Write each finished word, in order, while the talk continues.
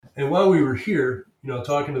And while we were here,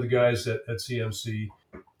 talking to the guys at CMC,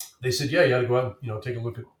 they said, yeah, you got to go out and, take a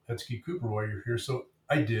look at Ski Cooper while you're here. So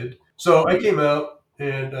I did. So I came out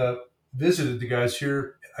and visited the guys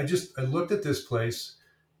here. I looked at this place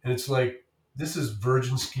and it's like, this is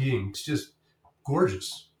virgin skiing. It's just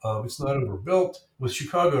gorgeous. It's not overbuilt. With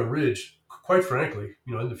Chicago Ridge, quite frankly,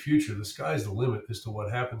 in the future, the sky's the limit as to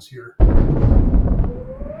what happens here.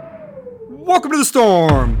 Welcome to the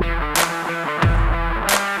storm.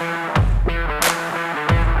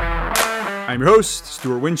 I'm your host,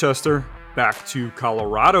 Stuart Winchester, back to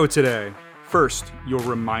Colorado today. First, your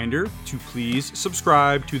reminder to please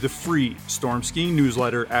subscribe to the free Storm Skiing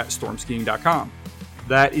newsletter at stormskiing.com.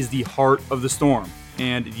 That is the heart of the storm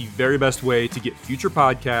and the very best way to get future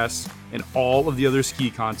podcasts and all of the other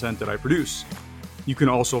ski content that I produce. You can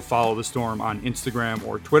also follow the storm on Instagram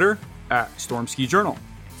or Twitter at Storm Ski Journal.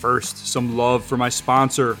 First, some love for my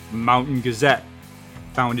sponsor, Mountain Gazette.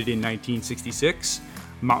 Founded in 1966,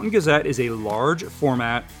 Mountain Gazette is a large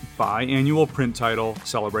format biannual print title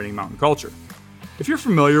celebrating mountain culture. If you're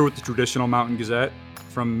familiar with the traditional Mountain Gazette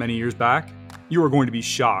from many years back, you are going to be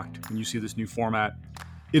shocked when you see this new format.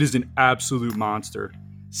 It is an absolute monster,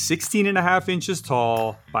 16.5 inches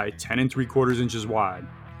tall by 10.75 inches wide.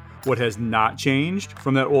 What has not changed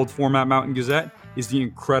from that old format Mountain Gazette is the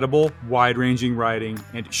incredible wide-ranging writing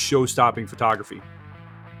and show-stopping photography.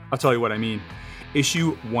 I'll tell you what I mean.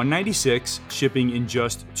 Issue 196, shipping in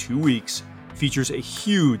just 2 weeks, features a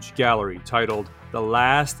huge gallery titled The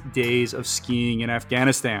Last Days of Skiing in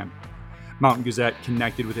Afghanistan. Mountain Gazette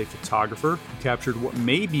connected with a photographer who captured what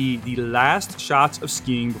may be the last shots of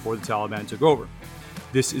skiing before the Taliban took over.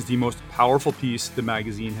 This is the most powerful piece the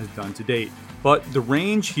magazine has done to date. But the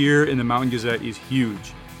range here in the Mountain Gazette is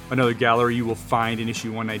huge. Another gallery you will find in issue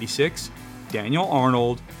 196, Daniel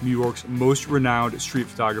Arnold, New York's most renowned street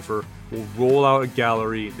photographer, will roll out a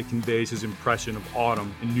gallery that conveys his impression of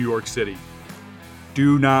autumn in New York City.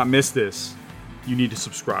 Do not miss this. You need to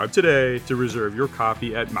subscribe today to reserve your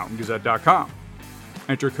copy at mountaingazette.com.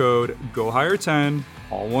 Enter code GOHIGHER10,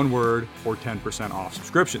 all one word, for 10% off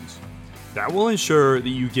subscriptions. That will ensure that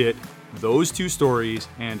you get those 2 stories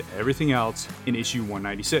and everything else in issue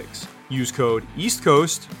 196. Use code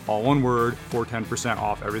EASTCOAST, all one word, for 10%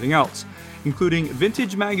 off everything else, including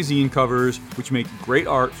vintage magazine covers, which make great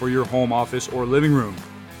art for your home office or living room.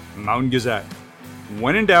 Mountain Gazette.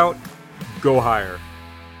 When in doubt, go higher.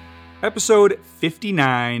 Episode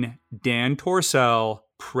 59, Dan Torsell,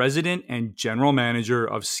 President and General Manager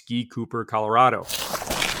of Ski Cooper, Colorado.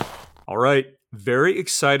 All right, very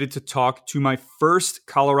excited to talk to my first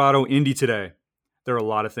Colorado Indie today. There are a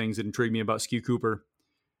lot of things that intrigue me about Ski Cooper.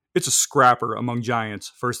 It's a scrapper among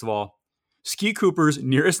giants, first of all. Ski Cooper's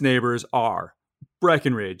nearest neighbors are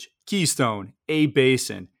Breckenridge, Keystone,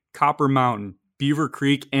 A-Basin, Copper Mountain, Beaver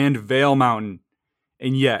Creek, and Vail Mountain.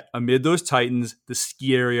 And yet, amid those titans, the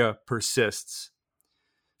ski area persists.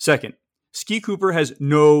 Second, Ski Cooper has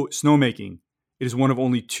no snowmaking. It is one of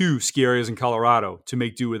only 2 ski areas in Colorado to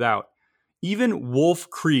make do without. Even Wolf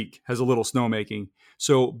Creek has a little snowmaking,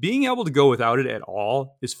 so being able to go without it at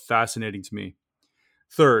all is fascinating to me.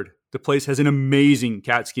 Third, the place has an amazing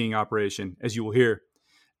cat skiing operation, as you will hear.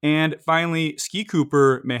 And finally, Ski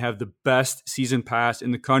Cooper may have the best season pass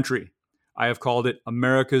in the country. I have called it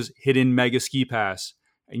America's hidden mega ski pass,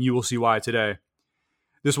 and you will see why today.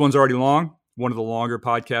 This one's already long, one of the longer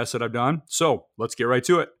podcasts that I've done, so let's get right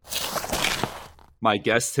to it. My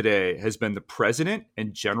guest today has been the president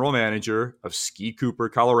and general manager of Ski Cooper,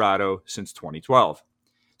 Colorado since 2012.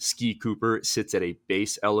 Ski Cooper sits at a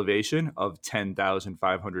base elevation of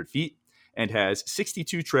 10,500 feet and has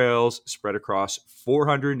 62 trails spread across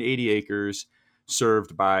 480 acres,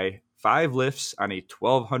 served by 5 lifts on a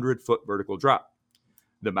 1,200-foot vertical drop.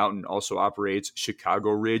 The mountain also operates Chicago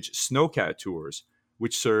Ridge Snowcat Tours,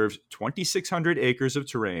 which serves 2,600 acres of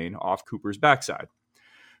terrain off Cooper's backside.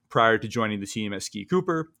 Prior to joining the team at Ski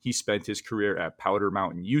Cooper, he spent his career at Powder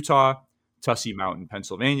Mountain, Utah, Tussey Mountain,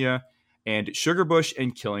 Pennsylvania, and Sugarbush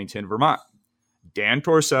and Killington, Vermont. Dan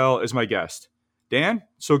Torsell is my guest. Dan,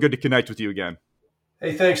 so good to connect with you again.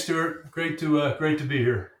 Hey, thanks, Stuart. Great to be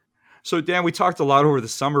here. So, Dan, we talked a lot over the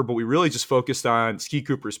summer, but we really just focused on Ski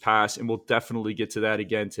Cooper's Pass, and we'll definitely get to that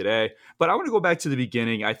again today. But I want to go back to the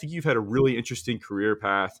beginning. I think you've had a really interesting career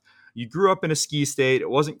path. You grew up in a ski state. It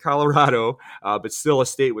wasn't Colorado, but still a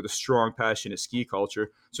state with a strong, passionate ski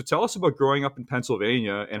culture. So tell us about growing up in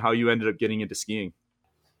Pennsylvania and how you ended up getting into skiing.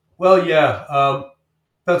 Well, yeah,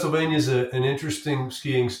 Pennsylvania is an interesting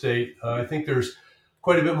skiing state. I think there's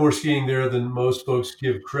quite a bit more skiing there than most folks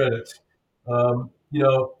give credit. You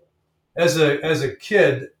know, as a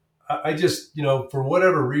kid, I just, for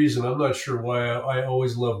whatever reason, I'm not sure why I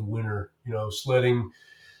always loved winter, sledding,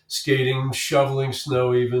 skating, shoveling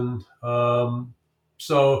snow even.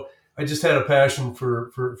 So I just had a passion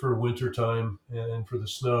for winter time and for the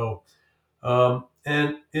snow.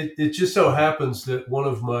 And it just so happens that one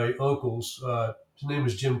of my uncles, his name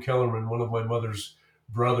is Jim Kellerman, one of my mother's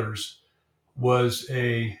brothers, was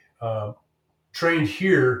a trained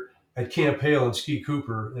here at Camp Hale in Ski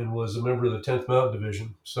Cooper and was a member of the 10th Mountain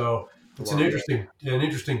Division. So it's Wow. an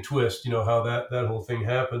interesting twist, how that whole thing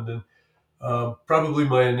happened. And probably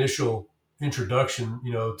my initial introduction,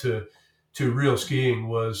 to real skiing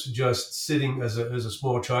was just sitting as a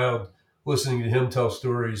small child, listening to him tell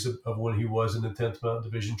stories of when he was in the 10th Mountain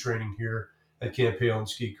Division training here at Camp Hale and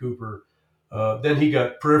Ski Cooper. Then he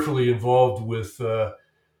got peripherally involved with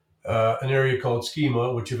an area called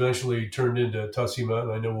Schema, which eventually turned into Tussey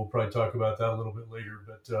Mountain. I know we'll probably talk about that a little bit later,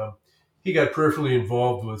 but he got peripherally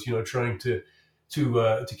involved with trying to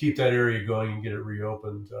keep that area going and get it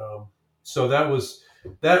reopened. So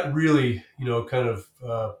that really kind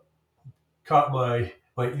of caught my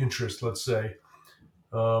interest, let's say.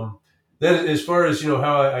 Then as far as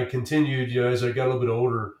how I continued, as I got a little bit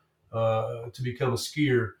older, to become a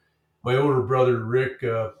skier, my older brother Rick,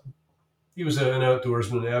 he was an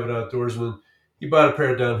outdoorsman, an avid outdoorsman. He bought a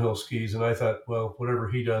pair of downhill skis, and I thought, well, whatever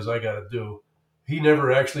he does, I got to do. He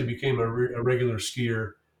never actually became a regular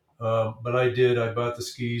skier, but I did. I bought the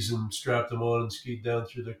skis and strapped them on and skied down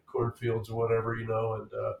through the cornfields or whatever, and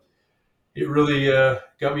it really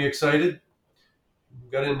got me excited.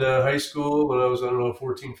 Got into high school when I was, I don't know,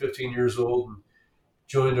 14, 15 years old, and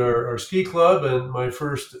joined our ski club. And my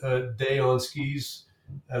first day on skis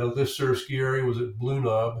at a lift serve ski area was at Blue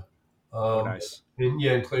Knob. Oh, nice. In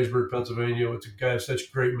Claysburg, Pennsylvania. It's a guy have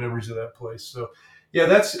such great memories of that place. So, yeah,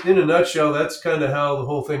 that's in a nutshell. That's kind of how the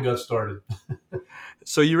whole thing got started.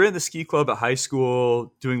 So you were in the ski club at high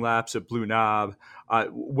school, doing laps at Blue Knob.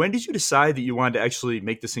 When did you decide that you wanted to actually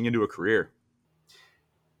make this thing into a career?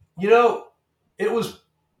 It was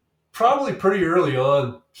probably pretty early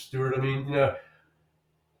on, Stuart. I mean,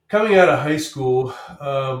 coming out of high school,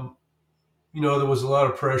 there was a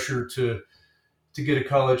lot of pressure to get a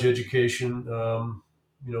college education,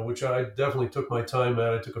 which I definitely took my time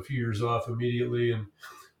at. I took a few years off immediately and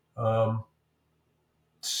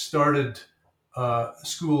started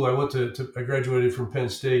school. I graduated from Penn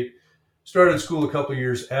State, started school a couple of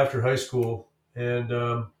years after high school. And,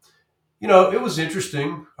 it was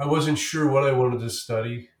interesting. I wasn't sure what I wanted to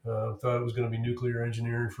study. Thought it was going to be nuclear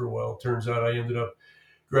engineering for a while. Turns out I ended up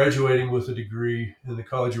graduating with a degree in the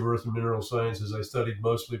College of Earth and Mineral Sciences. I studied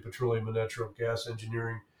mostly petroleum and natural gas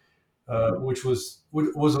engineering, which was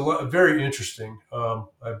very interesting.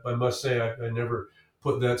 I must say I never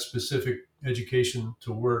put that specific education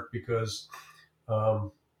to work because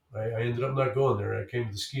I ended up not going there. I came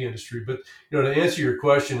to the ski industry. But to answer your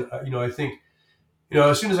question, I think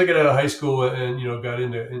as soon as I got out of high school and got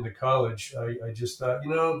into college, I just thought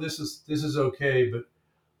this is okay, but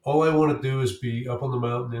all I want to do is be up on the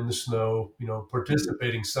mountain in the snow,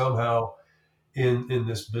 participating somehow in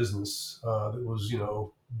this business that was,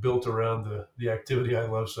 built around the activity I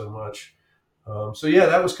love so much. So yeah,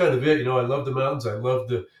 that was kind of it. I love the mountains. I love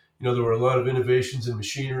there were a lot of innovations in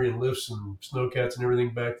machinery and lifts and snowcats and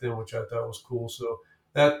everything back then, which I thought was cool. So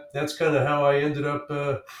that's kind of how I ended up,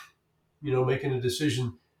 making a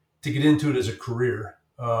decision to get into it as a career.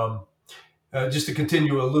 Just to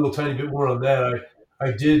continue a little tiny bit more on that,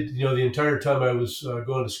 I did, the entire time I was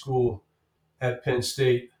going to school at Penn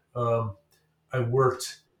State, I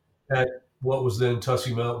worked at what was then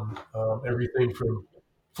Tussey Mountain, everything from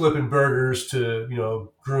flipping burgers to,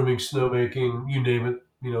 grooming, snowmaking, you name it,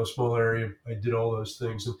 small area. I did all those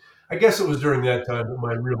things. And I guess it was during that time that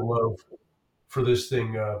my real love for this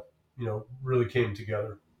thing, really came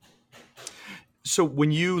together. So when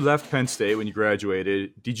you left Penn State, when you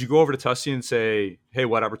graduated, did you go over to Tussey and say, hey,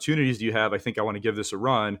 what opportunities do you have? I think I want to give this a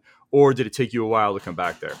run. Or did it take you a while to come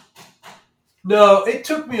back there? No, it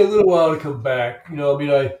took me a little while to come back.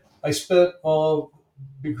 I spent all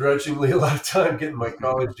begrudgingly a lot of time getting my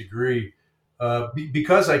college degree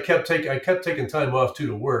because I kept taking time off too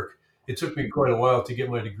to work. It took me quite a while to get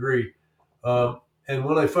my degree. And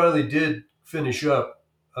when I finally did finish up,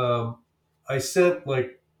 I sent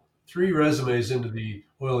like 3 resumes into the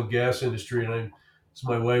oil and gas industry, and as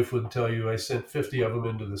my wife would tell you, I sent 50 of them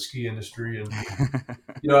into the ski industry. And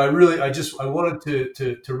I wanted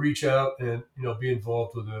to reach out and be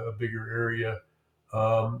involved with a bigger area.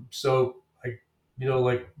 So I,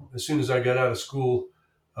 like as soon as I got out of school,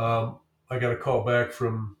 I got a call back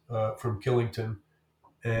from Killington,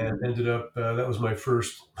 and ended up that was my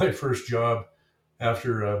first job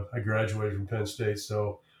after I graduated from Penn State.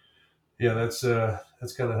 So yeah, that's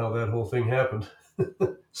kind of how that whole thing happened.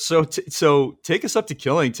 So take us up to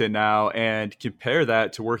Killington now and compare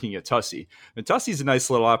that to working at Tussey. And Tussey's a nice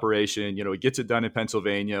little operation. You know, it gets it done in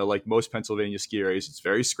Pennsylvania, like most Pennsylvania ski areas. It's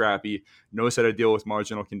very scrappy, knows how to deal with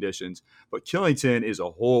marginal conditions. But Killington is a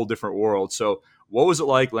whole different world. So what was it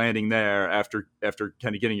like landing there after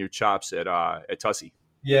kind of getting your chops at Tussey?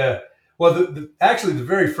 Yeah. Well, actually, the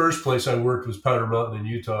very first place I worked was Powder Mountain in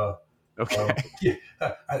Utah. Okay. Yeah,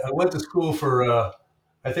 I went to school for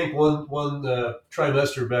I think one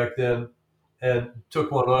trimester back then, and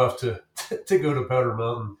took one off to to go to Powder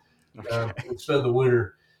Mountain Okay. and spend the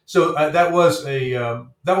winter. So that was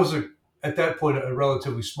a at that point a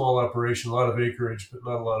relatively small operation, a lot of acreage, but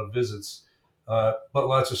not a lot of visits, but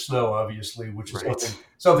lots of snow, obviously, which is Right.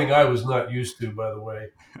 something I was not used to, by the way.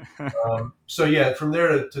 So yeah, from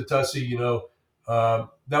there to Tussey,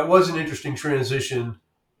 that was an interesting transition.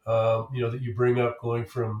 That you bring up going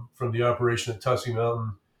from the operation at Tussey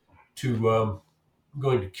Mountain to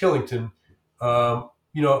going to Killington.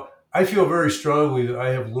 I feel very strongly that I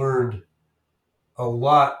have learned a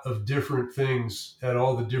lot of different things at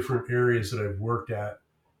all the different areas that I've worked at.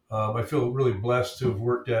 I feel really blessed to have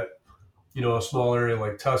worked at a small area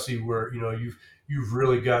like Tussey, where you've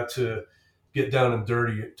really got to get down and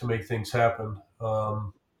dirty to make things happen.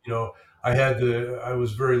 You know, I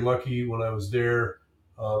was very lucky when I was there.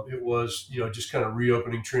 It was just kind of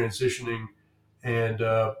reopening, transitioning, and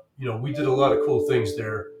we did a lot of cool things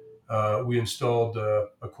there. We installed a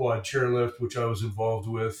quad chairlift, which I was involved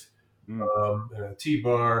with, Mm, and a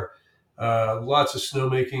T-bar, lots of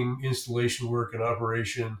snowmaking installation work and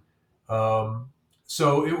operation. Um,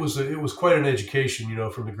 so it was quite an education,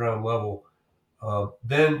 from the ground level.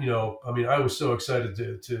 Then, I mean, I was so excited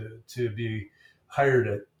to be hired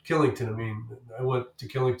at Killington. I mean, I went to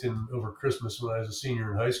Killington over Christmas when I was a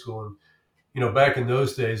senior in high school, and back in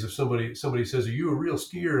those days, if somebody says, "Are you a real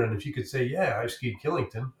skier?" and if you could say, "Yeah, I've skied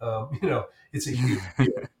Killington," it's a huge deal.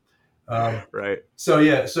 Um, right. so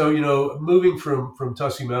yeah, so moving from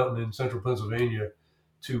Tussey Mountain in central Pennsylvania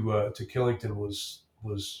to Killington was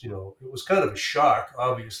it was kind of a shock,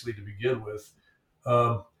 obviously, to begin with.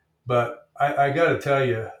 Um, but I got to tell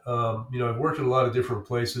you, I've worked at a lot of different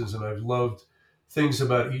places, and I've loved things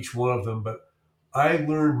about each one of them. But I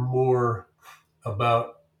learned more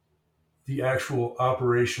about the actual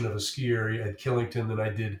operation of a ski area at Killington than I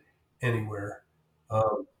did anywhere.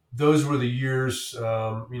 Those were the years,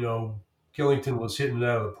 Killington was hitting it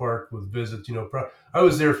out of the park with visits. I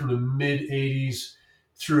was there from the mid 80s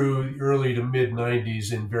through early to mid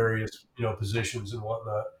 90s in various, positions and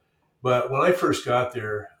whatnot. But when I first got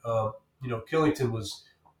there, Killington was,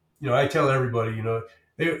 I tell everybody,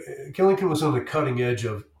 they, Killington was on the cutting edge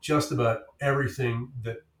of just about everything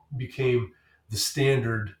that became the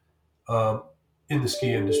standard um, in the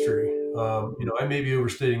ski industry. I may be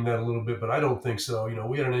overstating that a little bit, but I don't think so.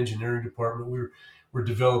 We had an engineering department. We're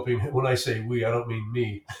developing. When I say we, I don't mean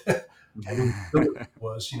me. I mean the building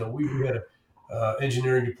was. We had a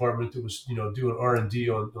engineering department that was doing R&D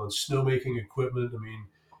on snowmaking equipment. I mean,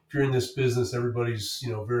 if you're in this business, everybody's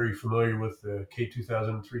very familiar with the K2000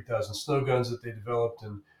 and 3000 snow guns that they developed,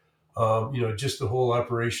 and just the whole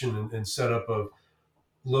operation and setup of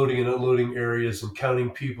loading and unloading areas and counting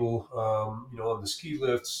people, on the ski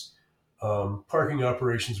lifts. Parking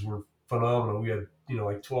operations were phenomenal. We had,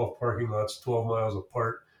 like 12 parking lots, 12 miles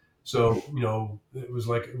apart. So, it was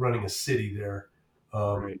like running a city there,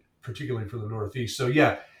 Right. particularly for the Northeast. So,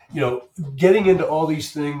 yeah, getting into all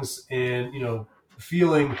these things and,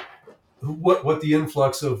 feeling what the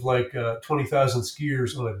influx of like 20,000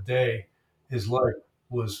 skiers on a day is like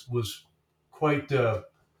was quite, it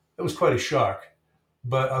was quite a shock.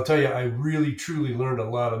 But I'll tell you, I really truly learned a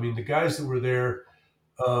lot. I mean, the guys that were there,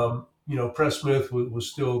 Press Smith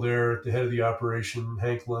was still there at the head of the operation,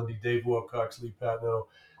 Hank Lundy, Dave Wilcox, Lee Patno.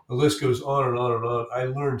 The list goes on and on and on. I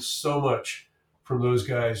learned so much from those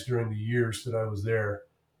guys during the years that I was there.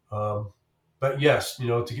 Um, but yes,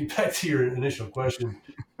 to get back to your initial question,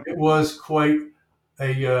 it was quite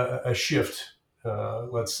a shift,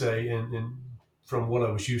 let's say, in from what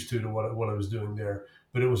I was used to what I was doing there.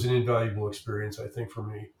 But it was an invaluable experience, I think, for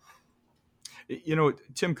me.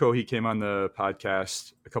 Tim Cohey came on the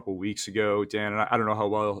podcast a couple weeks ago, Dan, and I don't know how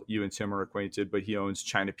well you and Tim are acquainted, but he owns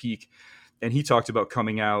China Peak, and he talked about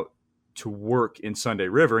coming out to work in Sunday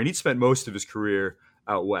River, and he'd spent most of his career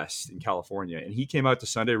out west in California, and he came out to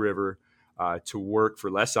Sunday River to work for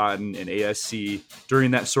Les Otten and ASC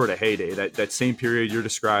during that sort of heyday, that same period you're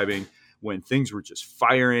describing when things were just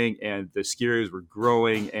firing and the ski areas were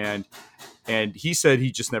growing, and he said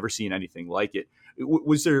he'd just never seen anything like it.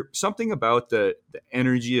 Was there something about the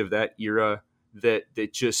energy of that era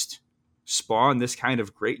that just spawned this kind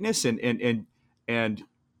of greatness and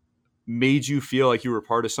made you feel like you were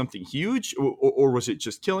part of something huge, or was it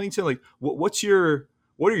just Killington? Like, what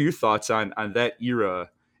are your thoughts on that era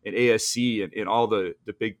in ASC and all the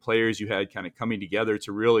big players you had kind of coming together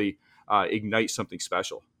to really ignite something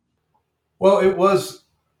special? Well, it was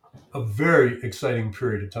a very exciting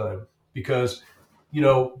period of time because, you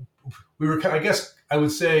know, we were, I guess I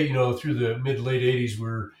would say, through the mid late 80s,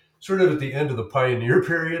 we're sort of at the end of the pioneer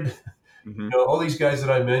period. Hmm. All these guys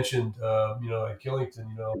that I mentioned, at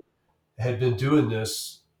Killington, had been doing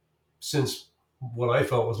this since what I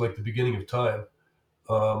felt was like the beginning of time.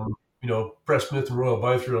 Press Smith and Royal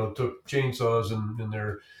Bythrow took chainsaws in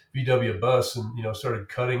their VW bus and, started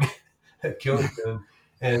cutting at Killington.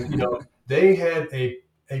 And, they had a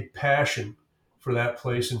passion for that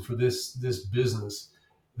place and for this business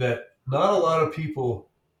that not a lot of people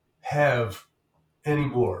have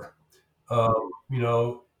anymore.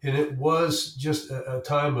 And it was just a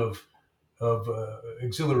time of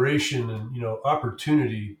exhilaration and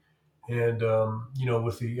opportunity, and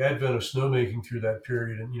with the advent of snowmaking through that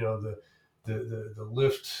period, and the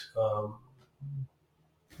lift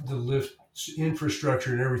the lift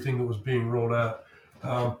infrastructure and everything that was being rolled out.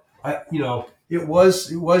 It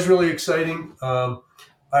was really exciting.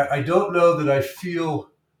 I don't know that I feel,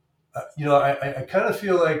 I kind of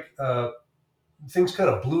feel like things kind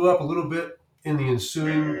of blew up a little bit in the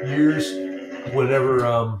ensuing years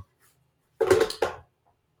whenever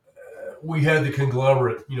we had the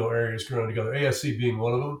conglomerate, areas growing together. ASC being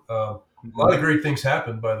one of them. A lot of great things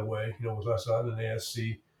happened, by the way. With us on an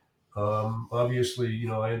ASC. Obviously,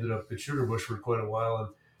 I ended up at Sugarbush for quite a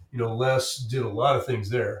while, and Les did a lot of things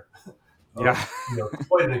there. Yeah.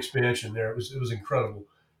 Quite an expansion there. It was incredible.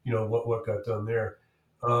 What got done there.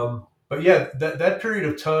 But yeah, that period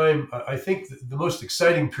of time, I think the most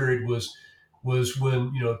exciting period was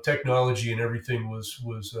when technology and everything was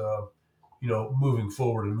moving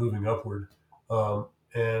forward and moving upward.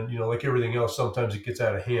 And like everything else, sometimes it gets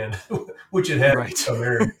out of hand, which it has in Right. some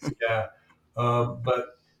areas. Yeah.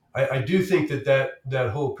 But I do think that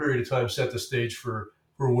whole period of time set the stage for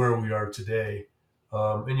where we are today.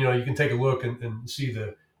 And you can take a look and see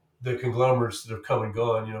the conglomerates that have come and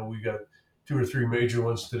gone. We got two or three major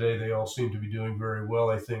ones today. They all seem to be doing very well.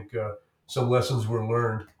 I think some lessons were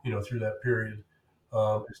learned, through that period,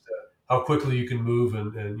 as to how quickly you can move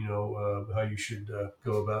and how you should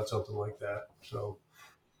go about something like that.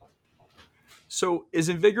 So, as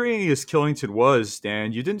invigorating as Killington was,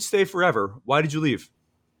 Dan, you didn't stay forever. Why did you leave?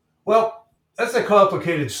 Well, that's a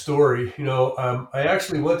complicated story. I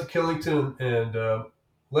actually went to Killington and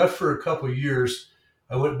left for a couple of years.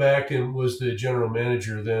 I went back and was the general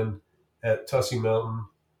manager then at Tussey Mountain.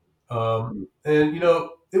 And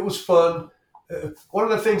it was fun. One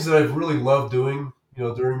of the things that I've really loved doing,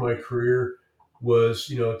 during my career was,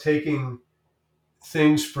 taking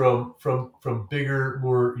things from bigger,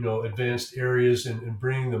 more advanced areas and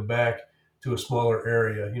bringing them back to a smaller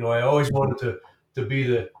area. I always wanted to be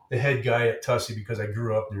the head guy at Tussey because I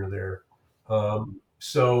grew up near there.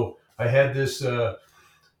 So I had this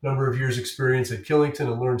number of years experience at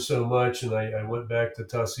Killington and learned so much, and I went back to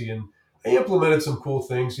Tussey and I implemented some cool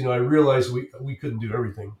things. I realized we couldn't do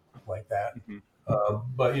everything like that, Hmm.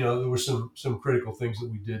 but there were some critical things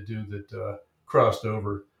that we did do that crossed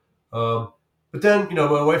over. But then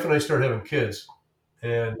my wife and I started having kids,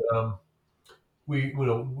 and we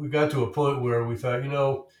got to a point where we thought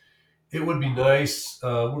it would be nice.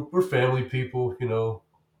 We're family people,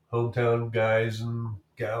 hometown guys and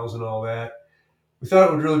gals and all that. We thought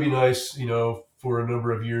it would really be nice, for a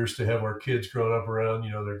number of years to have our kids growing up around,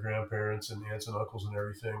 their grandparents and aunts and uncles and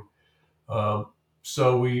everything. Um,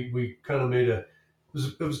 so we kind of made it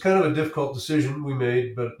was kind of a difficult decision we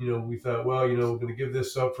made, but we thought, well, we're going to give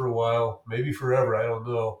this up for a while, maybe forever. I don't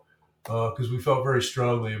know, because we felt very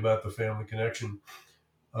strongly about the family connection.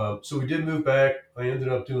 So we did move back. I ended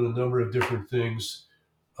up doing a number of different things.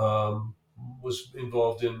 Um, was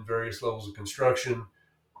involved in various levels of construction.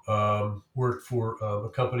 Worked for a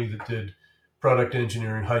company that did product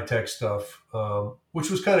engineering, high tech stuff, which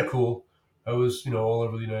was kind of cool. I was, all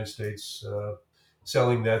over the United States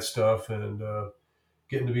selling that stuff and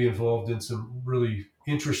getting to be involved in some really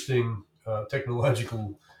interesting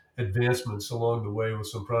technological advancements along the way with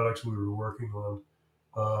some products we were working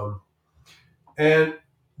on. And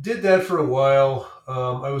did that for a while.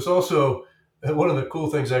 I was also one of the cool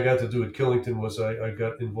things I got to do at Killington was I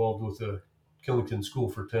got involved with the Killington School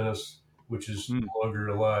for Tennis, which is Mm. no longer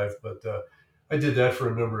alive, but I did that for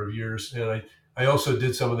a number of years, and I also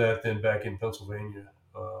did some of that then back in Pennsylvania.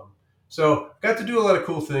 So got to do a lot of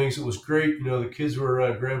cool things. It was great. The kids were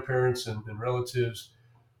around grandparents and relatives.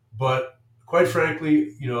 But quite frankly,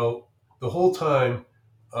 the whole time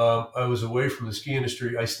I was away from the ski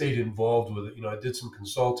industry, I stayed involved with it. I did some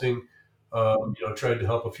consulting. Tried to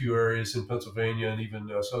help a few areas in Pennsylvania and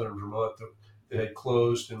even southern Vermont that had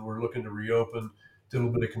closed and were looking to reopen. Did a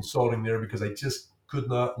little bit of consulting there because I just could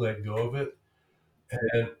not let go of it.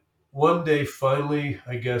 And one day, finally,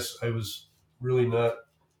 I guess I was really not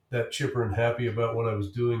that chipper and happy about what I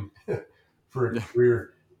was doing for a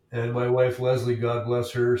career. And my wife, Leslie, God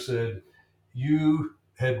bless her, said, "You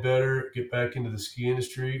had better get back into the ski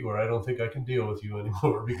industry, or I don't think I can deal with you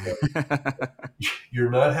anymore because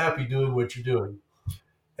you're not happy doing what you're doing."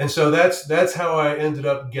 And so that's how I ended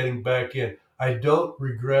up getting back in. I don't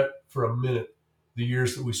regret for a minute the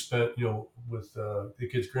years that we spent, with the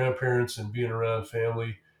kids' grandparents and being around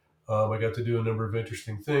family. I got to do a number of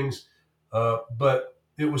interesting things, but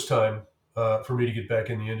it was time for me to get back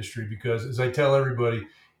in the industry because, as I tell everybody,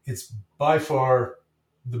 it's by far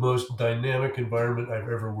the most dynamic environment I've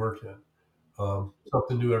ever worked in.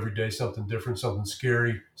 Something new every day, something different, something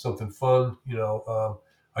scary, something fun.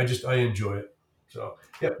 I enjoy it. So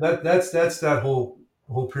yeah, that's that whole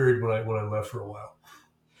period when I left for a while.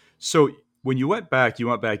 So when you went back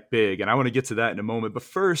big, and I want to get to that in a moment. But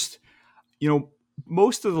first, you know,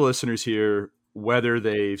 most of the listeners here, whether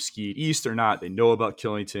they've skied east or not, they know about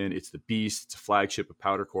Killington. It's the beast. It's a flagship of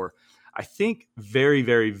Powder Core. I think very,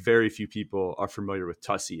 very, very few people are familiar with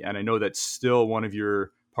Tussey, and I know that's still one of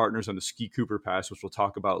your partners on the Ski Cooper Pass, which we'll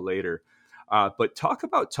talk about later. But talk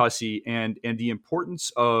about Tussey and the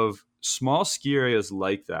importance of small ski areas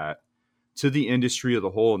like that to the industry as a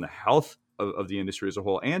whole and the health of the industry as a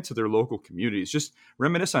whole and to their local communities. Just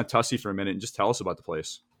reminisce on Tussey for a minute and just tell us about the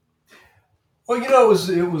place. Well,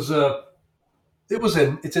 it's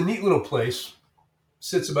a neat little place.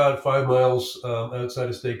 Sits about 5 miles outside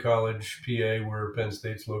of State College, PA, where Penn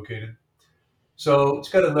State's located. So it's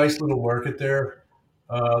got a nice little market there.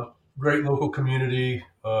 Uh, Great local community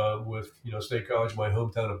with State College, my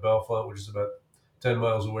hometown of Bellefonte, which is about 10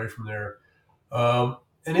 miles away from there. And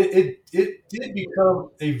it did become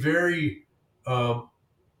a very um,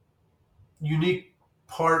 unique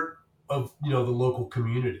part of the local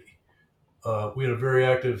community. We had a very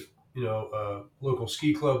active local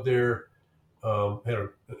ski club there. Had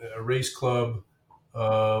a race club.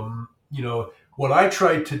 What I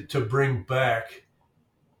tried to bring back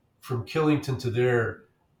from Killington to there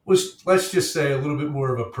was, let's just say, a little bit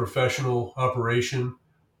more of a professional operation.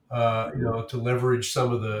 To leverage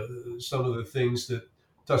some of the things that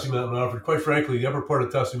Tussey Mountain offered. Quite frankly, the upper part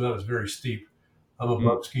of Tussey Mountain is very steep. I'm a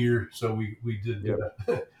bump skier, so we did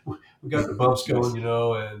Yep. we got the bumps Nice. going,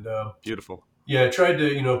 and Beautiful. yeah, I tried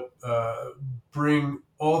to bring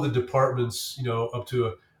all the departments up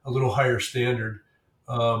to a little higher standard,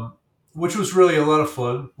 um, which was really a lot of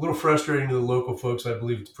fun. A little frustrating to the local folks, I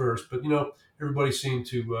believe, at first, but everybody seemed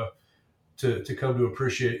to come to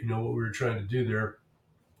appreciate what we were trying to do there.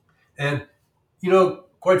 And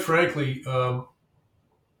quite frankly,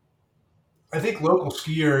 I think local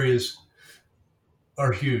ski areas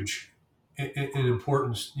are huge in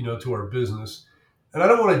importance, to our business. And I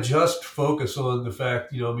don't want to just focus on the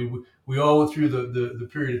fact, I mean, we all went through the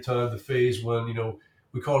period of time, the phase when,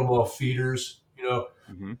 we called them all feeders,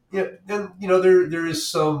 Hmm. yeah, and there is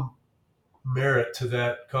some merit to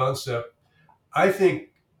that concept. I think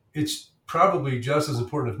it's probably just as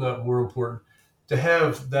important, if not more important, to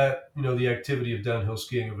have that, the activity of downhill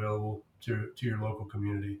skiing available to your local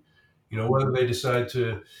community. Whether they decide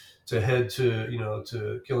to head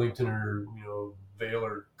to Killington or Vale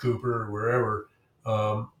or Cooper or wherever,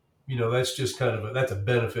 that's just kind of that's a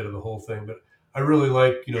benefit of the whole thing. But I really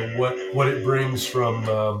like what it brings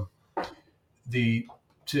from the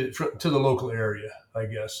to the local area, I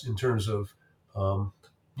guess, in terms of um,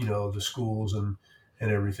 the schools and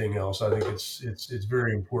everything else. I think it's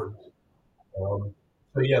very important. So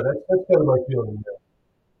yeah, that's kind of my feeling.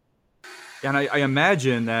 And I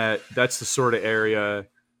imagine that that's the sort of area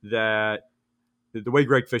that the way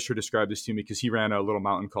Greg Fisher described this to me, because he ran a little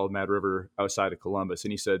mountain called Mad River outside of Columbus.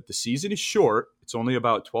 And he said, the season is short. It's only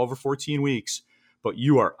about 12 or 14 weeks, but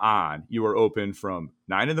you are on. You are open from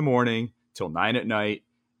 9 in the morning till 9 at night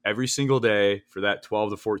every single day for that 12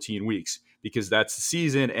 to 14 weeks, because that's the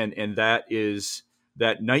season. And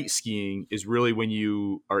that night skiing is really when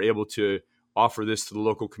you are able to offer this to the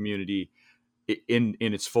local community in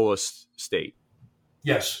its fullest state.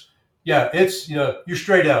 Yes, yeah, it's you're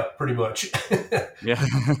straight out pretty much Yeah.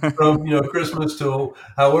 from Christmas till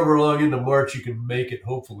however long into March you can make it.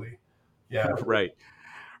 Hopefully, yeah. Right.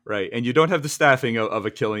 Right. And you don't have the staffing of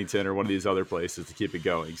a Killington or one of these other places to keep it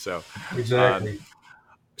going. So, um, Exactly.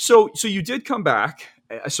 so you did come back.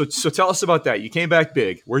 So tell us about that. You came back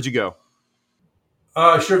big. Where'd you go?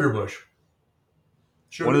 Sugar Bush. One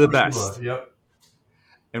Sugar of the Bush, best. Vermont. Yep.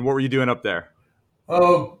 And what were you doing up there?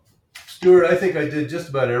 Oh, Stuart, I think I did just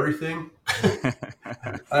about everything.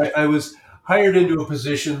 I was hired into a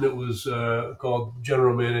position that was called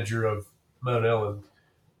general manager of Mount Ellen,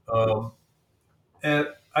 um, and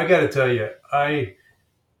I got to tell you, I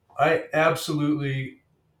absolutely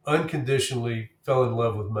unconditionally fell in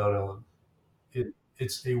love with Mount Ellen.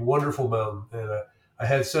 It's a wonderful mountain, and I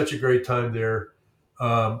had such a great time there.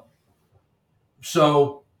 Um,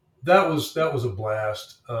 so that was a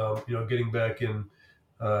blast. Getting back in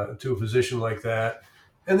to a position like that,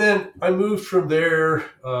 and then I moved from there.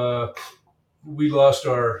 We lost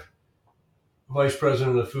our vice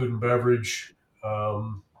president of food and beverage,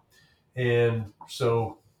 um, and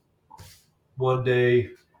so one day,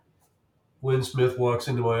 Lynn Smith walks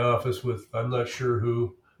into my office with I'm not sure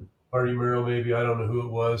who, Marty Merrill maybe, I don't know who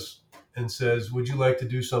it was, and says, "Would you like to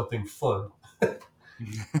do something fun?"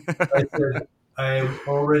 I said, "I am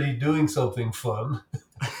already doing something fun.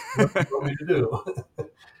 What do you want me to do?"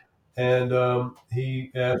 And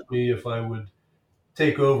he asked me if I would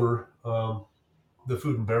take over the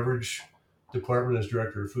food and beverage department as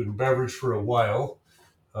director of food and beverage for a while,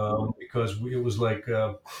 because it was like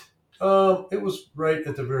it was right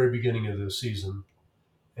at the very beginning of the season,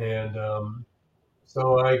 and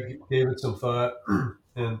so I gave it some thought.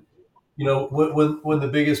 And when the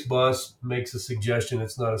biggest boss makes a suggestion,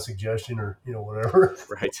 it's not a suggestion, or whatever.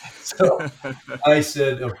 Right. So I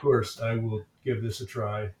said, of course, I will give this a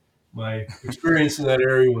try. My experience in that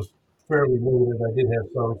area was fairly limited. I did have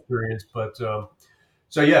some experience, but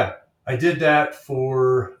so yeah, I did that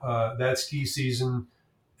for that ski season,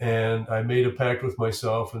 and I made a pact with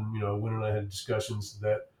myself, and Wynn and I had discussions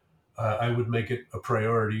that I would make it a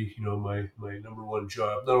priority. My number one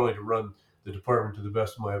job, not only to run the department to the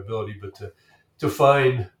best of my ability, but to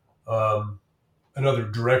find um, another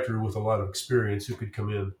director with a lot of experience who could come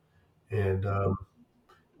in. And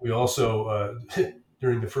we also,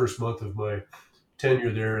 during the first month of my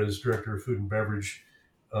tenure there as director of food and beverage,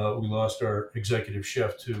 we lost our executive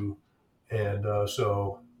chef too, and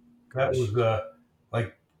so that Gosh. was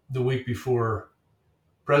like the week before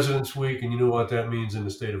President's Week, and you know what that means in the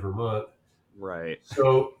state of Vermont. Right.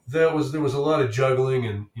 So there was a lot of juggling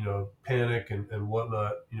and panic and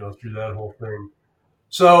whatnot through that whole thing.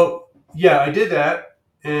 So yeah, I did that,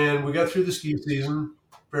 and we got through the ski season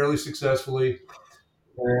fairly successfully.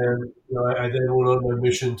 And I then went on my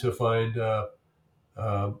mission to find uh,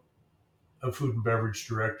 a food and beverage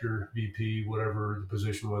director, VP, whatever the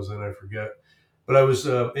position was, then I forget. But I was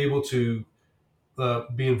able to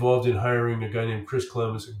be involved in hiring a guy named Chris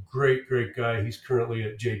Clemens, a great, great guy. He's currently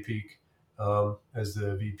at J Peak as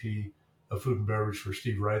the VP of food and beverage for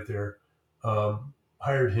Steve Wright there.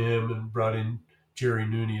 Hired him and brought in Jerry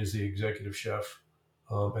Nooney as the executive chef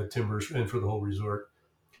at Timbers and for the whole resort.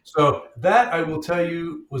 So that I will tell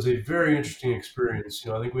you was a very interesting experience.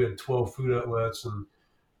 I think we had 12 food outlets, and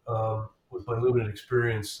with my limited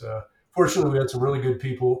experience, fortunately we had some really good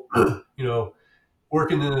people,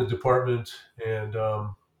 working in the department, and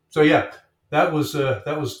so yeah, that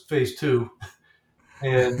was phase two.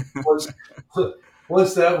 And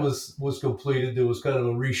once that was completed, there was kind of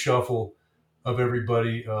a reshuffle of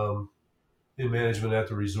everybody in management at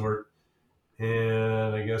the resort,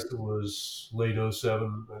 and I guess it was late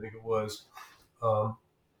 '07, I think it was. Um,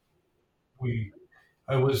 we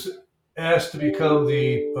I was asked to become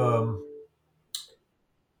the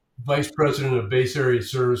vice president of base area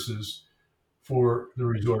services for the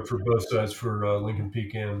resort for both sides, for Lincoln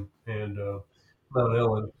Peak and Mount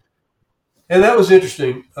Ellen, and that was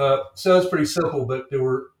interesting. Sounds pretty simple, but there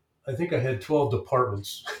were, I think I had 12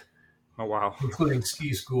 departments, Oh, wow. including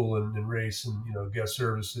ski school and race and guest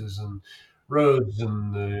services and roads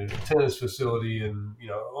and the tennis facility and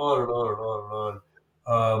on and on and on and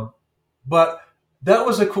on. But that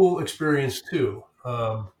was a cool experience too.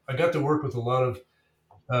 I got to work with a lot of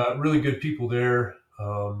really good people there.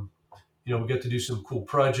 We got to do some cool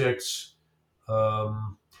projects,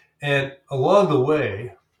 um, and along the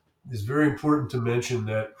way, it's very important to mention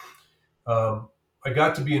that I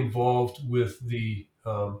got to be involved with the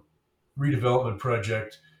redevelopment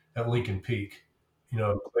project at Lincoln Peak.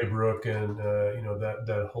 Claybrook, and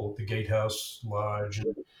that whole the Gatehouse Lodge,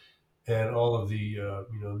 and all of the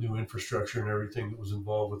new infrastructure and everything that was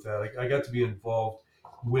involved with that. I got to be involved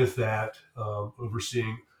with that,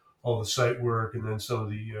 overseeing all the site work and then some of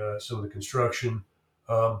the construction.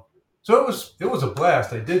 Um, so it was a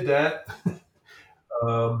blast. I did that.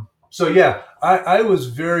 So yeah, I was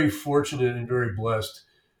very fortunate and very blessed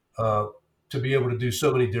uh, to be able to do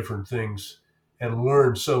so many different things and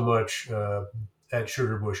learn so much at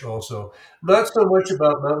Sugarbush. Also, not so much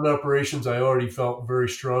about mountain operations. I already felt very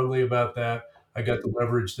strongly about that. I got to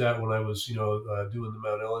leverage that when I was, doing the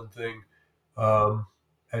Mount Ellen thing um,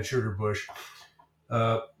 at Sugarbush.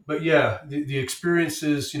 But yeah, the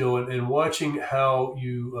experiences, and watching how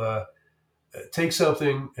you take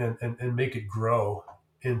something and make it grow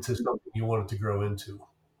into something you want it to grow into.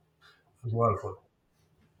 It was a lot of fun.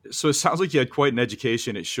 So it sounds like you had quite an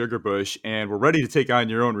education at Sugarbush and we're ready to take on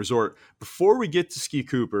your own resort. Before we get to Ski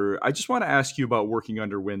Cooper, I just want to ask you about working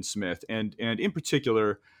under Win Smith. And in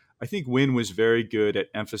particular, I think Win was very good at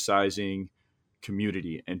emphasizing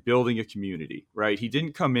community and building a community, right? He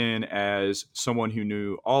didn't come in as someone who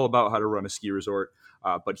knew all about how to run a ski resort,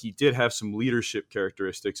 but he did have some leadership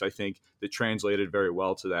characteristics, I think, that translated very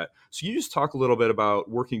well to that. So you just talk a little bit about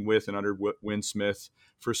working with and under Win Smith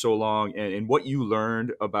for so long and what you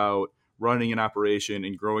learned about running an operation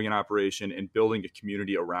and growing an operation and building a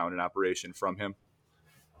community around an operation from him.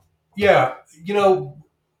 Yeah,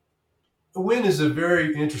 Win is a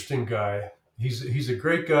very interesting guy. He's a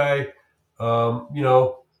great guy.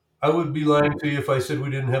 I would be lying to you if I said we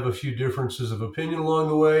didn't have a few differences of opinion along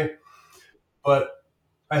the way, but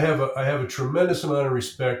I have a tremendous amount of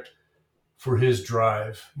respect for his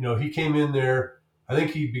drive. He came in there. I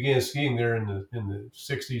think he began skiing there in the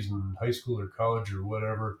 '60s in high school or college or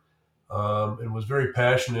whatever, and was very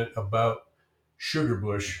passionate about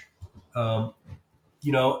Sugarbush. Um,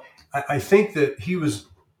 I think that he was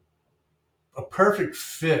a perfect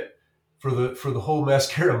fit for the whole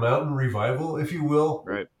Mascara Mountain revival, if you will.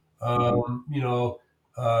 Right. Mm-hmm.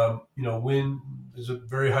 Win is a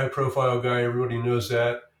very high profile guy. Everybody knows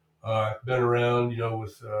that. Been around,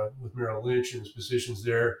 with Merrill Lynch and his positions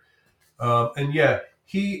there. And yeah,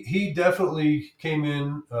 he definitely came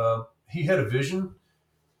in. He had a vision.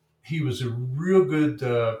 He was a real good,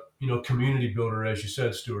 community builder, as you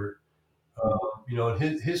said, Stuart.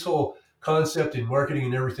 And his whole concept in marketing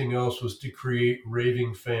and everything else was to create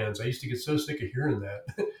raving fans. I used to get so sick of hearing that,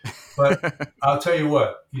 but I'll tell you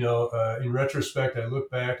what, in retrospect, I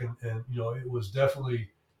look back and it was definitely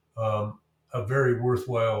a very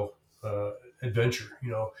worthwhile adventure.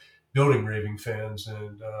 Building raving fans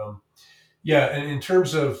and and in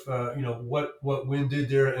terms of what Win did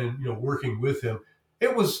there and working with him,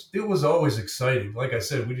 it was always exciting. Like I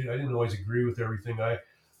said, I didn't always agree with everything.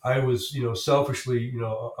 I was selfishly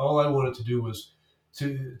all I wanted to do was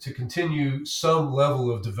to continue some level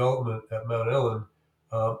of development at Mount Ellen,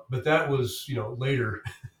 but that was later.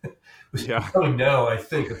 Was Yeah. coming now, I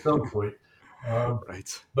think, at some point. Um,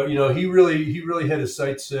 Right. but he really had his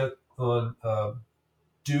sights set on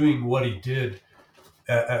doing what he did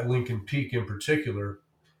at Lincoln Peak in particular,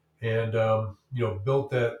 and built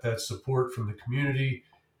that support from the community,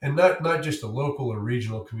 and not just the local or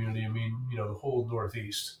regional community. I mean, the whole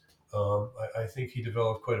Northeast. I think he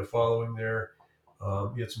developed quite a following there.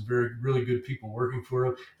 He had some very really good people working for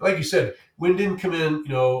him. Like you said, Wynn didn't come in,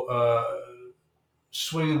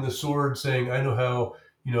 swinging the sword, saying, "I know how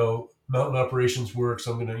mountain operations works.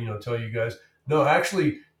 I'm going to tell you guys." No,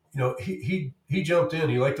 actually, he jumped in.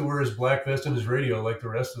 He liked to wear his black vest and his radio like the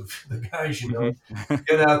rest of the guys. Mm-hmm.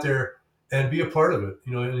 Get out there and be a part of it.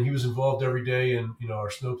 And he was involved every day in our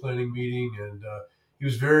snow planning meeting, and he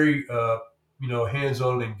was very hands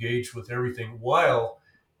on and engaged with everything while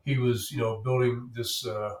he was building this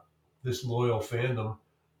loyal fandom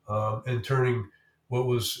and turning what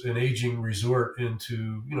was an aging resort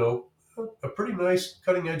into a pretty nice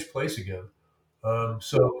cutting edge place again.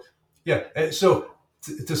 So yeah, and so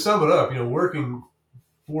to sum it up, working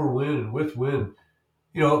for Win and with Win,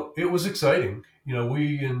 it was exciting.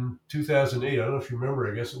 We in 2008, I don't know if you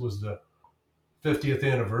remember, I guess it was the 50th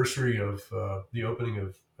anniversary of the opening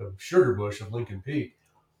of Sugarbush of Lincoln Peak.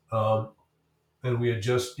 Um, and we had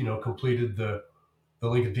just, completed the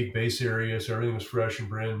Lincoln Peak base area. So everything was fresh and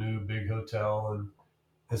brand new, big hotel and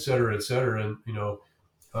et cetera, et cetera. And,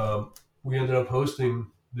 we ended up hosting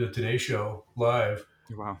the Today Show live.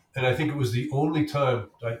 Wow. And I think it was the only time,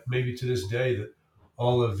 maybe to this day, that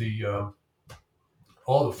all of the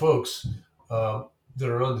folks that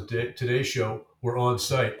are on the Today Show were on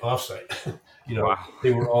site, off site. Wow.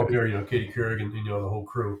 They were all there. Katie Couric and the whole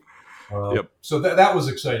crew. Yep. So that was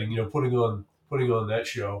exciting. Putting on that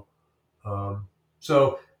show.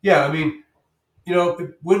 So yeah, I mean,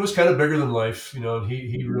 Win was kind of bigger than life. And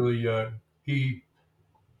he really he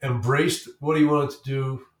embraced what he wanted to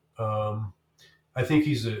do. I think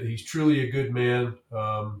he's truly a good man.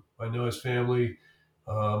 I know his family.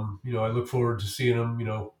 I look forward to seeing him,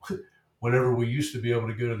 whenever we used to be able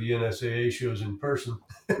to go to the NSAA shows in person.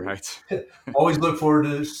 Right. Always look forward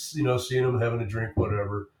to seeing them, having a drink,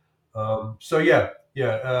 whatever. So it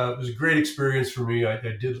was a great experience for me. I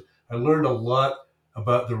learned a lot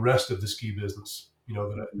about the rest of the ski business,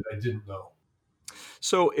 that I didn't know.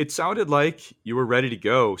 So it sounded like you were ready to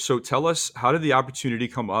go. So tell us, how did the opportunity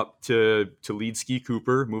come up to lead Ski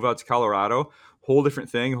Cooper, move out to Colorado? Whole different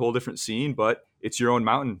thing, whole different scene, but it's your own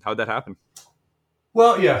mountain. How'd that happen?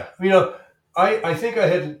 Well, yeah, I think I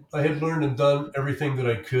had learned and done everything that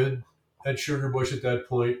I could at Sugarbush at that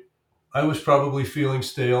point. I was probably feeling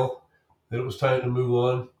stale, that it was time to move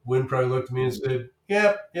on. Wynn probably looked at me and said,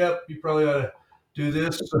 "Yep, you probably ought to do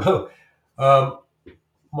this." So, um,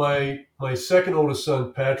 my second oldest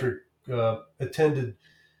son, Patrick, attended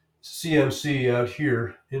CMC out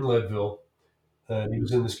here in Leadville, and he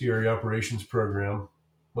was in the ski area operations program.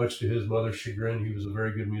 Much to his mother's chagrin, he was a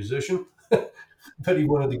very good musician, but he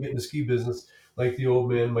wanted to get in the ski business like the old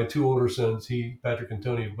man. My two older sons, Patrick and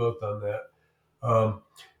Tony, have both done that.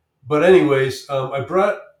 But anyways, I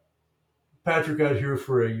brought Patrick out here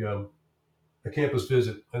for a campus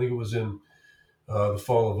visit. I think it was in the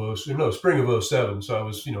spring of '07. So I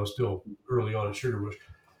was, still early on at Sugarbush.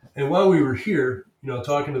 And while we were here,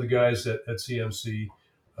 talking to the guys at CMC,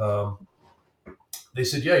 they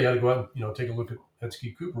said, "Yeah, you got to go out and take a look at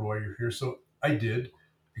Ski Cooper while you're here." So I did,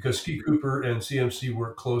 because Ski Cooper and CMC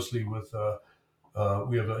work closely with.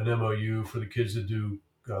 We have an MOU for the kids that do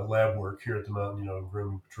lab work here at the mountain,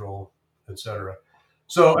 grooming patrol, etc.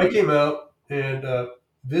 So I came out and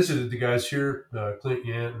visited the guys here, Clint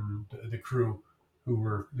Yant and the crew, who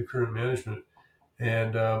were the current management,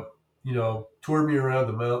 and toured me around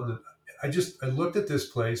the mountain. I looked at this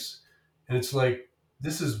place, and it's like,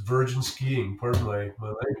 this is virgin skiing. Pardon my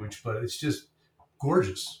language, but it's just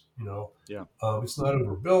gorgeous. Yeah. It's not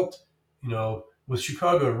overbuilt. With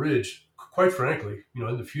Chicago Ridge, quite frankly,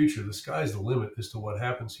 in the future, the sky's the limit as to what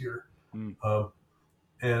happens here. Mm.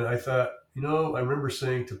 And I thought, I remember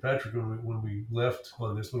saying to Patrick when we left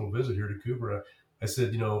on this little visit here to Cooper, I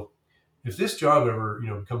said, if this job ever,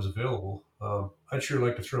 becomes available, I'd sure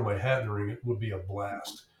like to throw my hat in the ring. It would be a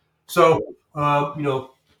blast. So,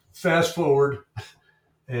 fast forward,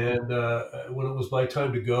 and when it was my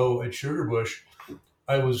time to go at Sugarbush,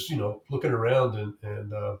 I was, looking around,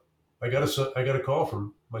 and I got a call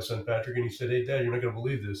from my son Patrick, and he said, "Hey, Dad, you're not going to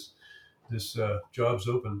believe this. This job's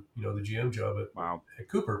open. The GM job at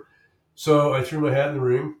Cooper." So I threw my hat in the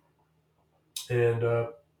ring and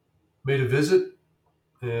made a visit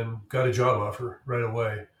and got a job offer right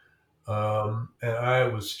away. And I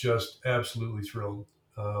was just absolutely thrilled.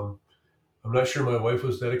 I'm not sure my wife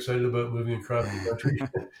was that excited about moving across the country,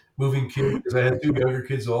 moving kids, because I had two younger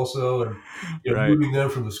kids also, and Right. moving them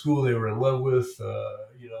from the school they were in love with.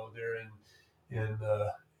 There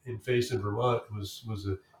in Facein, Vermont, was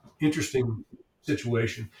an interesting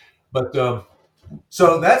situation. But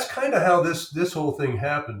so that's kind of how this whole thing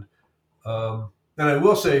happened. And I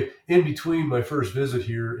will say, in between my first visit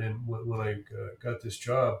here and when I got this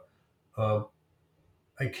job,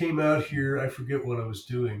 I came out here. I forget what I was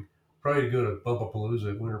doing. Probably to go to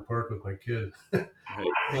Bumpapalooza at Winter Park with my kid,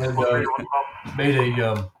 and made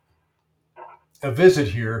a visit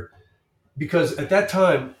here, because at that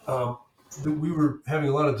time we were having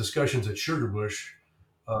a lot of discussions at Sugarbush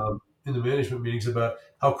in the management meetings about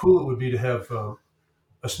how cool it would be to have a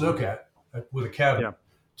snowcat with a cabin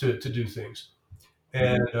to do things.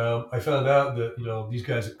 And I found out that these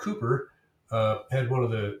guys at Cooper had one of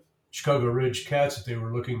the Chicago Ridge cats that they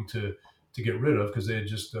were looking to get rid of, because they had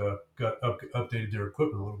just updated their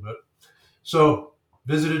equipment a little bit. So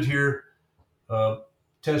visited here,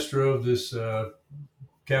 test drove this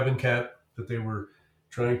cabin cat that they were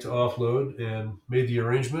trying to offload, and made the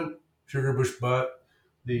arrangement. Sugarbush bought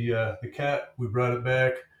the cat. We brought it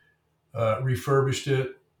back, refurbished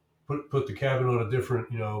it, put the cabin on a different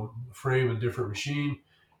frame and different machine,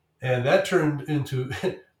 and that turned into,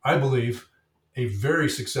 I believe, a very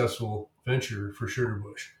successful venture for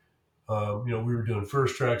Sugarbush. We were doing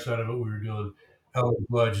first tracks out of it. We were doing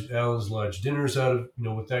Allen's Lodge dinners out of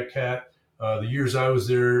with that cat. The years I was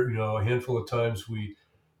there, a handful of times we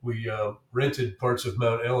rented parts of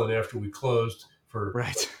Mount Ellen after we closed for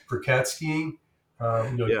cat skiing.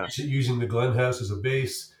 Using the Glen House as a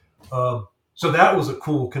base. So that was a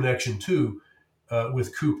cool connection too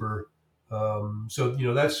with Cooper. So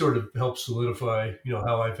that sort of helped solidify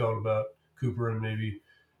how I felt about Cooper, and maybe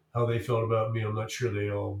how they felt about me. I'm not sure they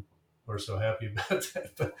all are so happy about that,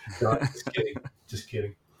 but no, just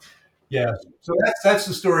kidding. Yeah. So that's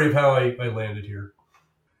the story of how I landed here.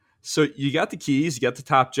 So you got the keys, you got the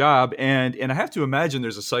top job, and I have to imagine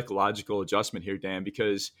there's a psychological adjustment here, Dan,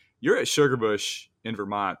 because you're at Sugarbush in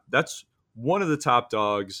Vermont. That's one of the top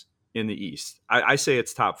dogs in the East. I say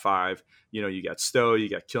it's top five. You know, you got Stowe, you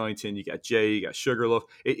got Killington, you got Jay, you got Sugarloaf.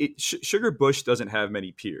 Sugarbush doesn't have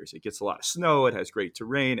many peers. It gets a lot of snow. It has great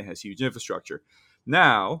terrain. It has huge infrastructure.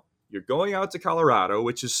 Now you're going out to Colorado,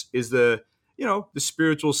 which is the the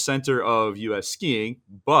spiritual center of U.S. skiing,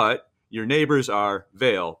 but your neighbors are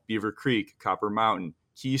Vail, Beaver Creek, Copper Mountain,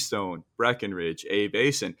 Keystone, Breckenridge, A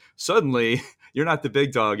Basin. Suddenly, you're not the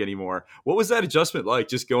big dog anymore. What was that adjustment like,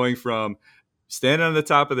 just going from standing on the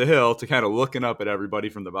top of the hill to kind of looking up at everybody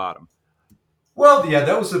from the bottom? Well, yeah,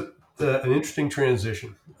 that was an interesting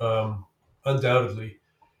transition, undoubtedly.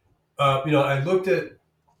 I looked at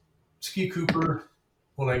Ski Cooper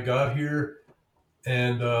when I got here,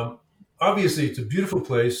 and obviously it's a beautiful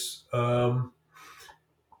place.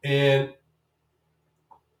 And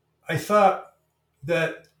I thought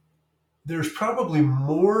that there's probably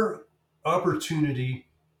more opportunity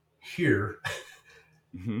here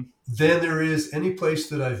Mm-hmm. than there is any place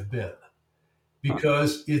that I've been,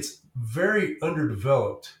 because it's very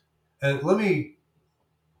underdeveloped. And let me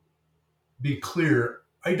be clear,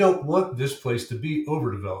 I don't want this place to be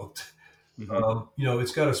overdeveloped. Mm-hmm.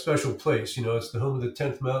 It's got a special place. It's the home of the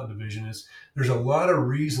 10th Mountain Division. There's a lot of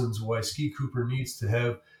reasons why Ski Cooper needs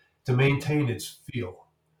to maintain its feel,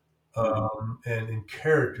 and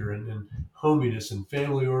character, and hominess and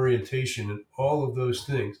family orientation and all of those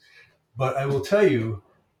things. But I will tell you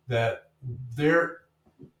that there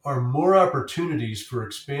are more opportunities for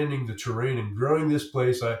expanding the terrain and growing this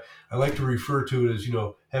place. I like to refer to it as,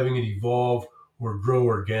 having it evolve or grow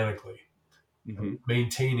organically, Mm-hmm.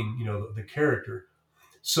 maintaining, the character.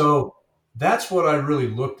 So that's what I really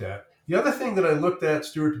looked at. The other thing that I looked at,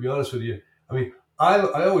 Stuart, to be honest with you, I mean, I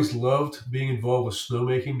always loved being involved with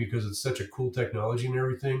snowmaking because it's such a cool technology and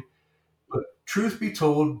everything. But truth be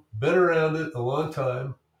told, been around it a long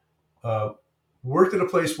time. Uh, Worked at a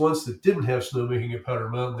place once that didn't have snowmaking at Powder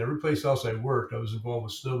Mountain. Every place else I worked, I was involved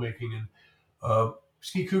with snowmaking. And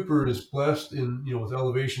Ski Cooper is blessed with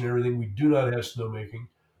elevation and everything. We do not have snowmaking.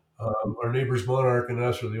 Our neighbors Monarch and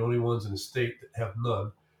us are the only ones in the state that have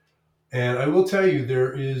none. And I will tell you,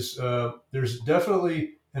 there's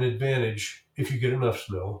definitely an advantage if you get enough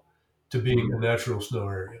snow to being a natural snow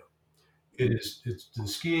area. The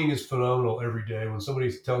skiing is phenomenal every day. When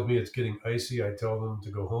somebody tells me it's getting icy, I tell them to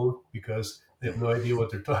go home because they have no idea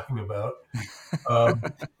what they're talking about.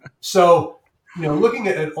 So, looking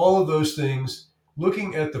at all of those things,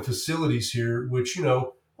 looking at the facilities here, which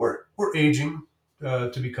we're aging,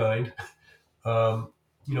 to be kind.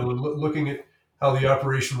 Looking at how the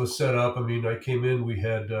operation was set up. I mean, I came in, we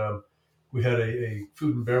had a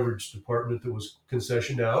food and beverage department that was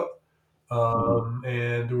concessioned out.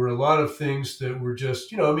 And there were a lot of things that were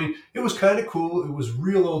just, it was kind of cool. It was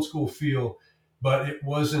real old school feel, but it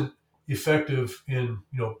wasn't effective in,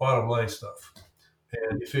 bottom line stuff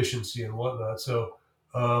and efficiency and whatnot. So,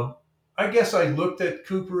 I guess I looked at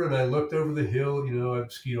Cooper and I looked over the hill.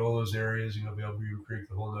 I've skied all those areas, Vail, Beaver Creek,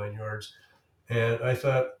 the whole 9 yards. And I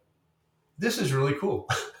thought, this is really cool.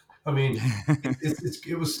 I mean,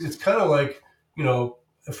 it's kind of like,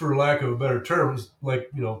 for lack of a better term, it's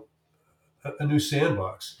like, a new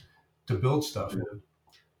sandbox to build stuff in.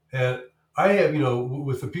 And I have,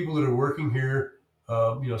 with the people that are working here,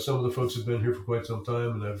 some of the folks have been here for quite some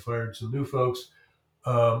time, and I've hired some new folks.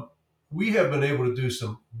 We have been able to do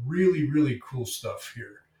some really, really cool stuff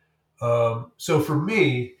here. So for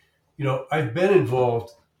me, I've been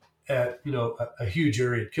involved at, a huge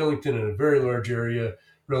area at Killington and a very large area,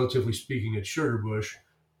 relatively speaking, at Sugarbush.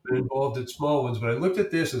 Been involved at small ones, but I looked at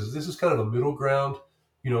this as this is kind of a middle ground.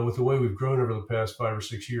 With the way we've grown over the past 5 or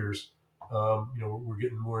 6 years, we're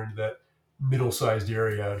getting more into that middle-sized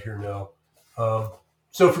area out here now.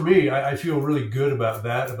 So for me, I feel really good about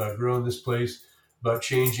that, about growing this place, about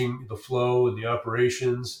changing the flow and the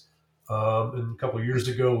operations. And a couple of years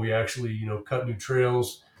ago, we actually, cut new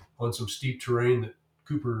trails on some steep terrain that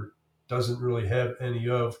Cooper doesn't really have any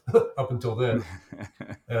of up until then.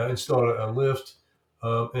 Installed a lift.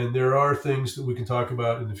 And there are things that we can talk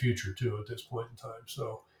about in the future too at this point in time.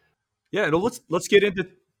 So, Yeah, let's get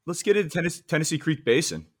into Tennessee Creek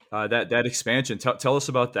Basin. That expansion. Tell us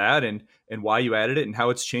about that and why you added it and how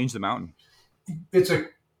it's changed the mountain. it's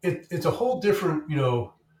a whole different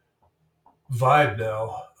vibe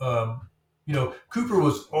now. Cooper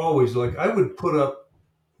was always like, I would put up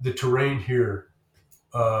the terrain here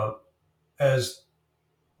as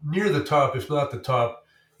near the top, if not the top,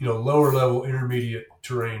 lower level intermediate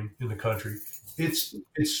terrain in the country. It's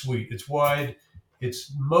sweet. It's wide.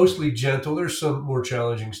 It's mostly gentle. There's some more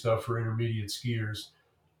challenging stuff for intermediate skiers.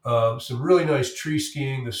 Some really nice tree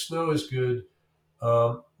skiing. The snow is good.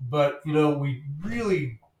 But, we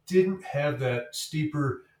really didn't have that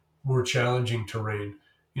steeper, more challenging terrain.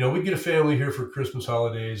 We'd get a family here for Christmas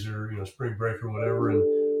holidays or, spring break or whatever. And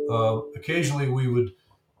occasionally we would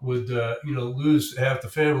lose half the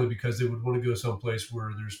family because they would want to go someplace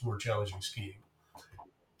where there's more challenging skiing.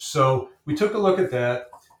 So we took a look at that.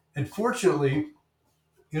 And fortunately,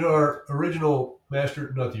 in our original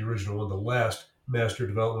master, not the original one, the last master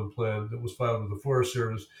development plan that was filed with the Forest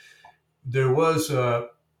Service, there was a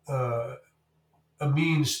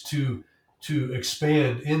means to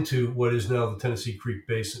expand into what is now the Tennessee Creek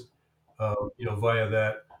Basin. Via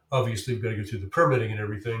that, obviously we've got to go through the permitting and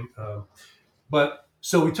everything. But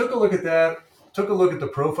so we took a look at that, took a look at the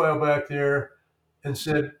profile back there, and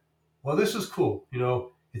said, "Well, this is cool.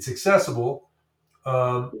 It's accessible.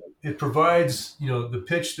 It provides the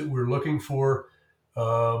pitch that we're looking for.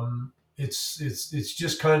 It's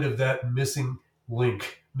just kind of that missing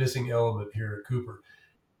link, missing element here at Cooper."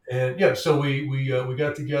 And yeah, so we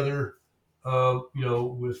got together,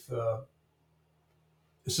 with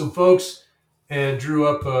some folks and drew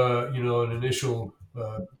up, an initial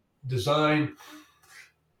design,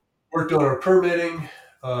 worked on our permitting,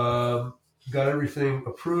 got everything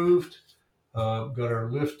approved, got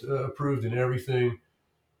our lift approved and everything,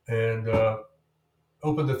 and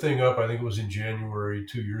opened the thing up. I think it was in January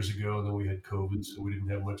 2 years ago, and then we had COVID, so we didn't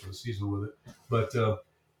have much of a season with it. But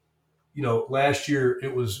last year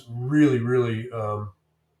it was really, really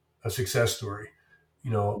a success story.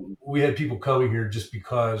 We had people coming here just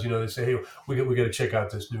because they say, "Hey, we got to check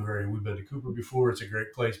out this new area. We've been to Cooper before; it's a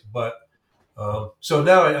great place." But so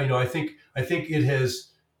now I think it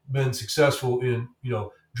has been successful in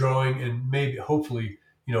drawing and maybe hopefully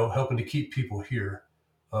helping to keep people here.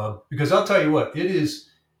 Because I'll tell you what, it is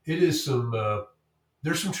some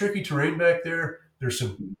there's some tricky terrain back there. There's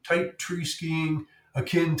some tight tree skiing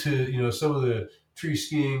akin to some of the tree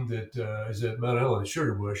skiing that is at Mount Ellen and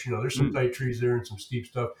Sugar Bush. There's some tight trees there and some steep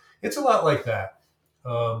stuff. It's a lot like that.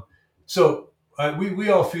 So we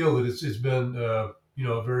all feel that it's been a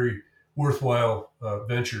very worthwhile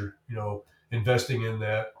venture. Investing in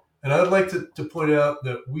that. And I'd like to point out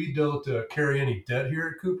that we don't carry any debt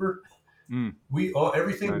here at Cooper.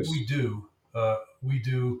 Everything Nice. that we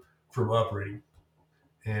do from operating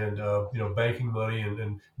and banking money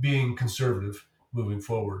and being conservative moving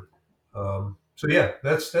forward. So yeah,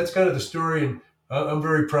 that's kind of the story, and I'm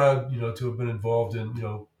very proud to have been involved in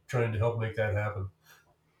trying to help make that happen.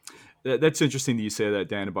 That's interesting that you say that,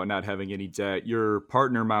 Dan, about not having any debt. Your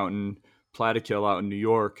partner mountain, Plattekill out in New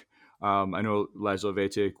York, I know Laszlo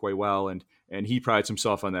Vete quite well, and he prides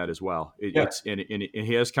himself on that as well. Yeah. And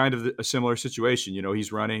he has kind of a similar situation.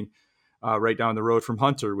 He's running right down the road from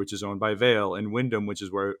Hunter, which is owned by Vail, and Wyndham, which is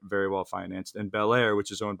very well financed, and Bel Air,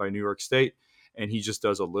 which is owned by New York State. And he just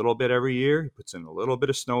does a little bit every year. He puts in a little bit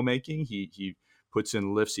of snowmaking. He puts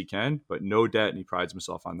in lifts he can, but no debt, and he prides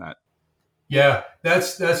himself on that. Yeah,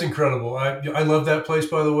 that's incredible. I love that place,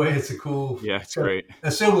 by the way. It's a cool, it's great.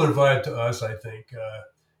 A similar vibe to us, I think.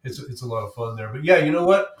 It's a lot of fun there. But yeah, you know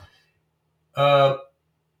what?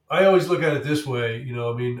 I always look at it this way.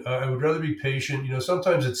 I would rather be patient.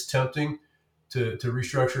 Sometimes it's tempting to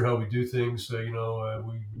restructure how we do things. We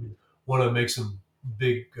want to make some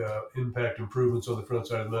big impact improvements on the front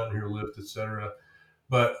side of the mountain here, lift, etc.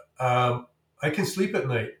 But I can sleep at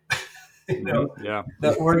night.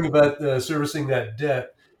 Not worrying about servicing that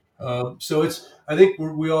debt. So I think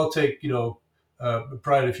we all take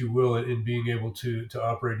pride, if you will, in being able to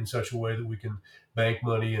operate in such a way that we can bank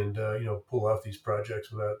money and pull off these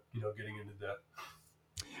projects without getting into debt.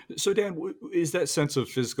 So Dan, is that sense of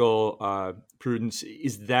fiscal prudence,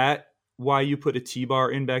 is that why you put a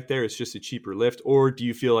T-bar in back there? It's just a cheaper lift, or do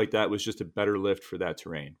you feel like that was just a better lift for that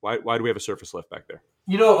terrain? Why do we have a surface lift back there?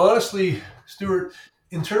 Honestly, Stuart,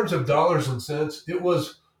 in terms of dollars and cents, it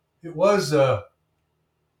was a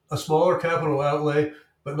smaller capital outlay,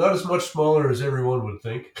 but not as much smaller as everyone would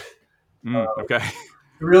think. Okay.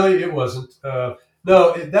 Really, it wasn't.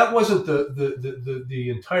 No, that wasn't the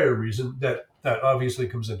entire reason. That obviously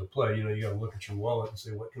comes into play. You got to look at your wallet and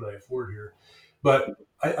say, what can I afford here? But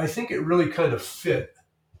I think it really kind of fit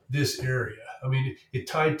this area. I mean, it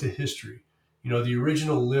tied to history. The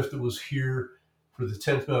original lift that was here for the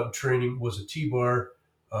 10th Mountain Training was a T-bar.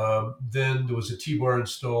 Then there was a T-bar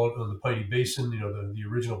installed on the Piney Basin, the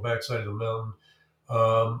original backside of the mountain.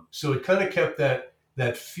 So it kind of kept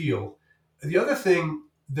that feel. The other thing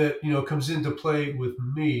that comes into play with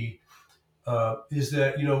me is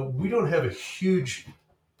that we don't have a huge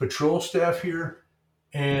patrol staff here,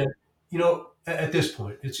 and at this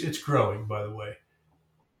point. It's growing, by the way,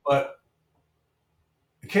 but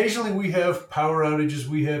occasionally we have power outages,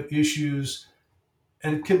 we have issues,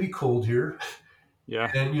 and it can be cold here.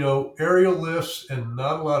 Yeah. And aerial lifts and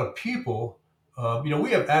not a lot of people.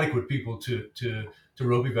 We have adequate people to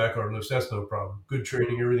rope evac our lifts. That's no problem. Good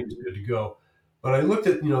training, everything's good to go. But I looked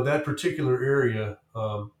at that particular area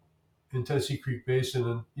in Tennessee Creek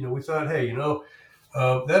Basin, and we thought, hey,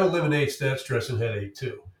 that eliminates that stress and headache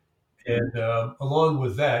too. And along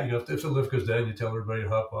with that, if the lift goes down, you tell everybody to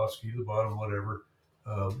hop off, ski to the bottom, whatever.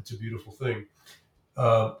 It's a beautiful thing.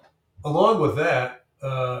 Uh, Along with that,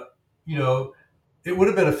 it would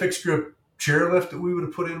have been a fixed grip chairlift that we would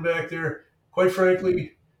have put in back there. Quite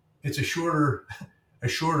frankly, it's a shorter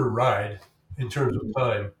ride in terms of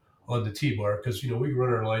time on the T-bar because we can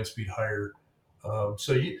run our line speed higher.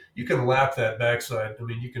 So you can lap that backside. I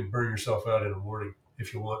mean, you can burn yourself out in the morning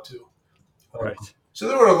if you want to. Right. So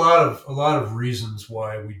there were a lot of reasons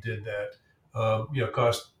why we did that.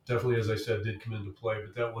 Cost definitely, as I said, did come into play,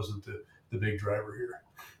 but that wasn't the big driver here.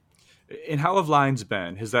 And how have lines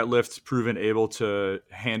been? Has that lift proven able to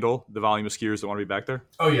handle the volume of skiers that want to be back there?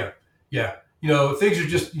 Oh yeah, yeah. Things are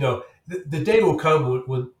just the day will come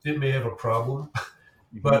when it may have a problem,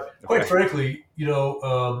 but quite frankly,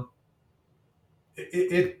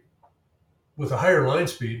 it with a higher line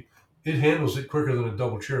speed, it handles it quicker than a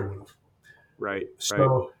double chair would have. Right.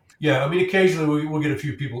 So yeah, I mean, occasionally we'll get a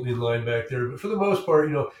few people in line back there, but for the most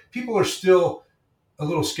part, people are still a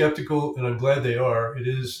little skeptical, and I'm glad they are. It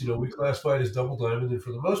is, we classify it as double diamond, and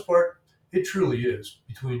for the most part, it truly is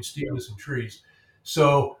between steepness and trees.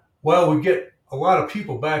 So while we get a lot of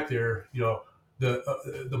people back there,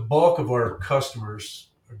 the bulk of our customers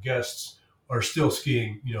or guests are still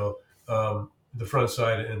skiing, the front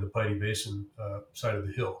side and the Piney Basin side of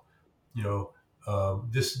the hill.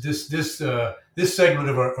 This segment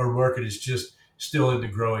of our market is just still in the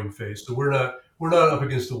growing phase. So we're not up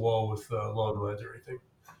against the wall with long lines or anything.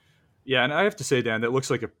 Yeah, and I have to say, Dan, that looks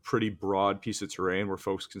like a pretty broad piece of terrain where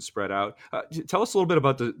folks can spread out. Tell us a little bit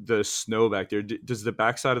about the snow back there. Does the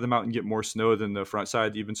backside of the mountain get more snow than the front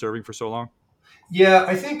side that you've been serving for so long? Yeah,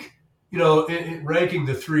 I think, in ranking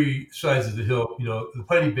the three sides of the hill, the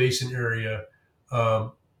Piney Basin area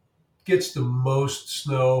gets the most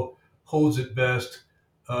snow, holds it best.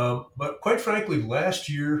 But quite frankly, last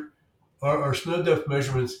year, our snow depth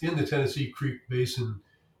measurements in the Tennessee Creek Basin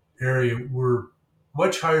area were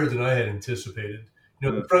much higher than I had anticipated.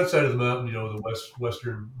 The front side of the mountain,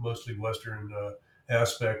 the mostly western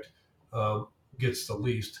aspect gets the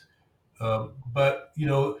least. But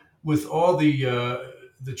with all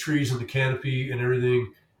the trees and the canopy and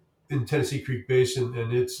everything in Tennessee Creek Basin,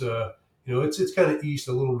 and it's it's kind of east,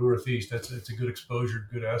 a little northeast. It's a good exposure,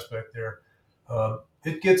 good aspect there.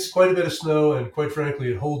 It gets quite a bit of snow, and quite frankly,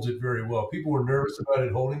 it holds it very well. People were nervous about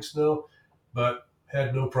it holding snow, but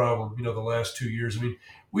had no problem. The last 2 years. I mean,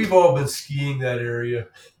 we've all been skiing that area.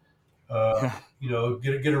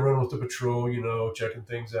 Get a run with the patrol. Checking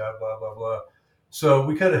things out, blah blah blah. So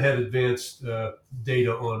we kind of had advanced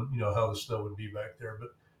data on how the snow would be back there. But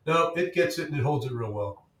no, it gets it and it holds it real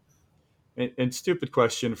well. And stupid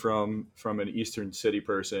question from an Eastern city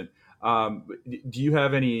person. Do you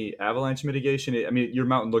have any avalanche mitigation? I mean, your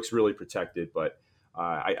mountain looks really protected, but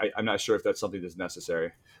I'm not sure if that's something that's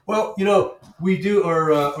necessary. Well, we do.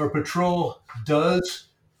 Our patrol does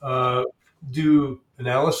do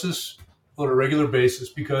analysis on a regular basis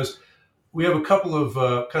because we have a couple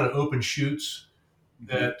of kind of open chutes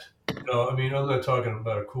that, I mean, I'm not talking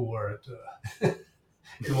about a couloir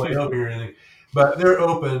in Wyoming or anything, but they're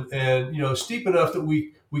open and, steep enough that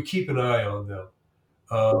we keep an eye on them.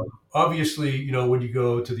 Obviously, when you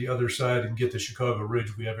go to the other side and get to Chicago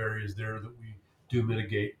Ridge, we have areas there that we do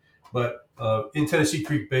mitigate. But in Tennessee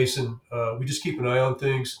Creek Basin, we just keep an eye on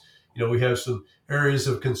things. We have some areas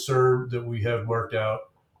of concern that we have marked out.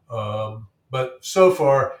 But so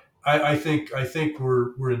far, I think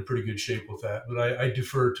we're in pretty good shape with that. But I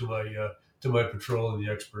defer to my patrol and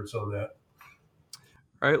the experts on that.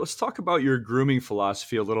 All right, let's talk about your grooming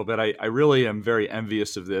philosophy a little bit. I really am very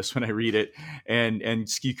envious of this when I read it. And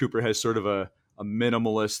Ski Cooper has sort of a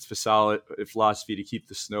minimalist philosophy to keep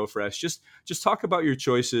the snow fresh. Just talk about your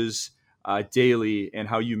choices daily and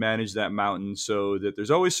how you manage that mountain so that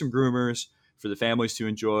there's always some groomers for the families to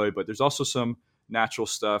enjoy, but there's also some natural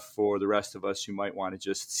stuff for the rest of us who might want to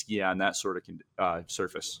just ski on that sort of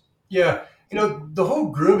surface. Yeah, the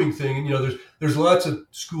whole grooming thing, there's lots of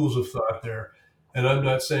schools of thought there. And I'm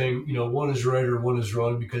not saying, one is right or one is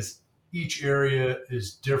wrong because each area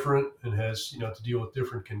is different and has, to deal with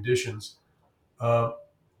different conditions.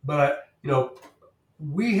 But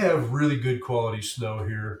we have really good quality snow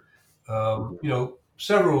here.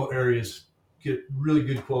 Several areas get really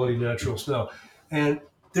good quality natural snow, and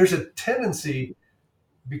there's a tendency,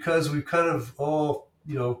 because we've kind of all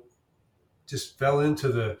just fell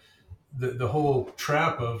into the whole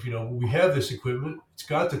trap of, we have this equipment, it's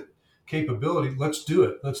got the capability, let's do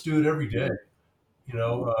it every day, you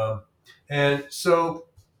know and so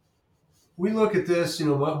we look at this.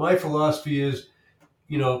 My philosophy is,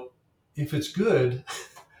 you know if it's good,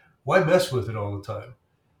 why mess with it all the time?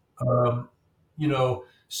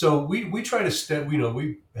 So we try to step. We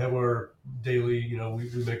have our daily.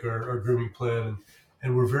 We make our grooming plan,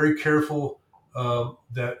 and we're very careful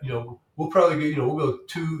that we'll probably we'll go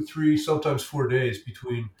 2, 3, sometimes 4 days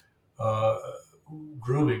between uh,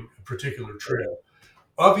 grooming a particular trail.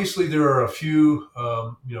 Obviously, there are a few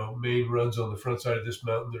main runs on the front side of this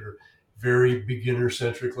mountain that are very beginner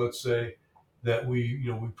centric. Let's say that we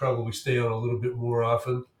probably stay on a little bit more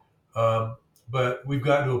often. But we've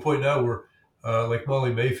gotten to a point now where, like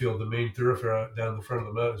Molly Mayfield, the main thoroughfare down the front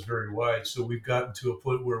of the mountain is very wide. So we've gotten to a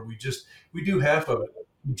point where we do half of it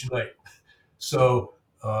each night. So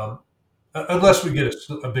unless we get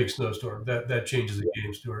a big snowstorm, that changes the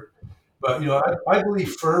game, Stuart. But I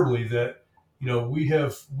believe firmly that we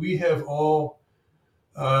have all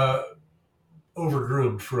uh,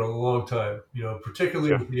 overgroomed for a long time.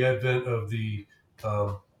 Particularly Yeah. with the advent of the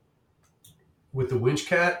um, with the winch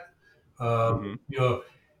cat. Hmm.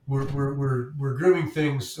 We're grooming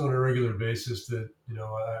things on a regular basis that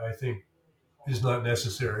I think is not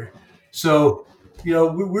necessary. So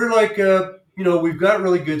we're like, we've got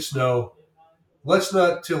really good snow. Let's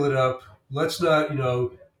not till it up. Let's not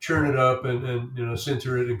churn it up and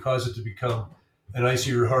sinter it and cause it to become an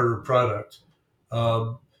icier, harder product.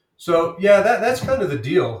 Um, so yeah, that's kind of the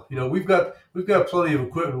deal. We've got plenty of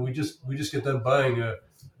equipment. We just get done buying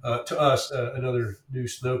to us another new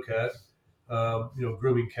snowcat,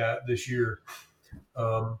 grooming cat this year.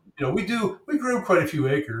 We groom quite a few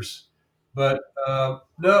acres, but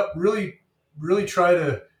no, really try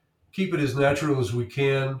to keep it as natural as we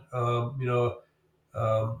can.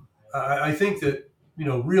 I think that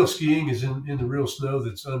real skiing is in the real snow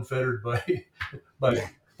that's unfettered by by Yeah.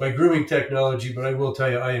 by grooming technology. But I will tell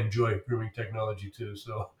you, I enjoy grooming technology too.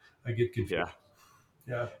 So I get confused. Yeah.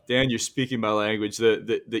 Yeah, Dan, you're speaking my language.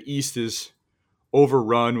 The East is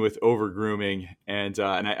overrun with over grooming, and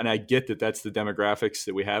I get that that's the demographics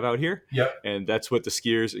that we have out here, yeah, and that's what the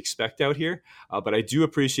skiers expect out here. But I do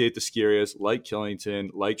appreciate the ski areas like Killington,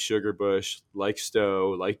 like Sugarbush, like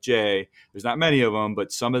Stowe, like Jay. There's not many of them,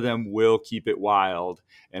 but some of them will keep it wild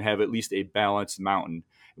and have at least a balanced mountain,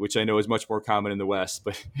 which I know is much more common in the West.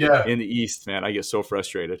 But yeah. in the East, man, I get so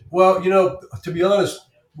frustrated. Well, to be honest,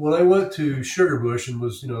 when I went to Sugarbush and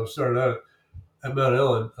was started out at Mount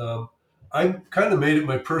Ellen, I kind of made it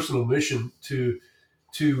my personal mission to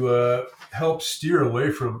help steer away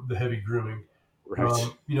from the heavy grooming.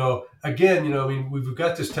 Right. Again, I mean, we've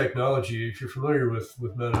got this technology. If you're familiar with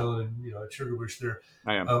Mount Ellen and at Sugarbush, there,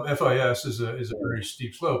 I am. FIS is a very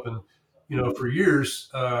steep slope, and for years,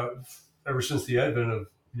 ever since the advent of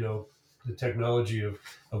the technology of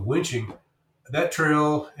winching, that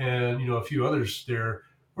trail and a few others there,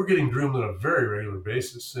 we're getting groomed on a very regular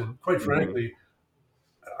basis, and quite Hmm. frankly,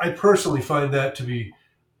 I personally find that to be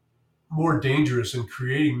more dangerous and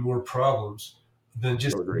creating more problems than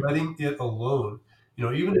just Agree. letting it alone.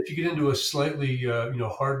 Even if you get into a slightly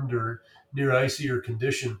hardened or near icier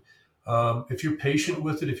condition, if you're patient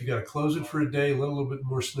with it, if you got to close it for a day, let a little bit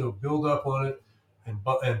more snow build up on it, and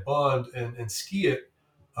bond and ski it.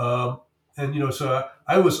 And so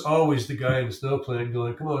I was always the guy in the snow plane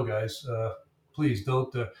going, "Come on, guys, please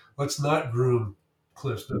don't. Let's not groom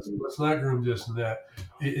cliffs. Let's not groom this and that.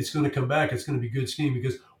 It's going to come back. It's going to be good skiing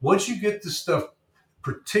because once you get this stuff,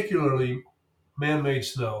 particularly man-made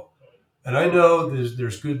snow, and I know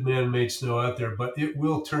there's good man-made snow out there, but it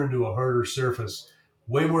will turn to a harder surface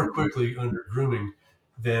way more quickly under grooming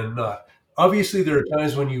than not. Obviously, there are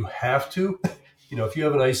times when you have to. If you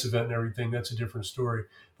have an ice event and everything, that's a different story.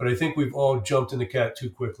 But I think we've all jumped in the cat too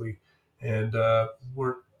quickly, and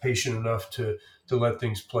weren't patient enough to let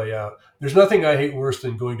things play out. There's nothing I hate worse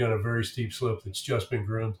than going down a very steep slope that's just been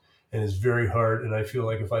groomed and is very hard, and I feel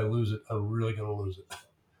like if I lose it, I'm really going to lose it.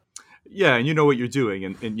 Yeah, and you know what you're doing,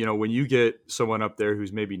 and when you get someone up there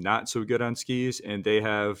who's maybe not so good on skis, and they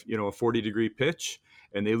have a 40-degree pitch,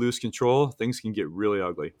 and they lose control, things can get really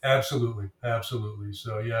ugly. Absolutely, absolutely.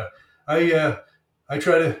 So yeah, I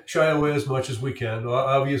try to shy away as much as we can.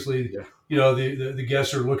 Obviously, Yeah, the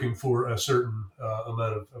guests are looking for a certain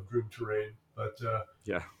amount of groomed terrain, but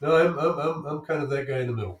yeah. no, I'm kind of that guy in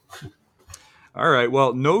the middle. All right.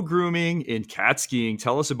 Well, no grooming in cat skiing.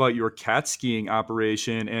 Tell us about your cat skiing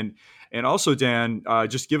operation, and also, Dan,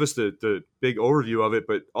 just give us the big overview of it.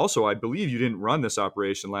 But also, I believe you didn't run this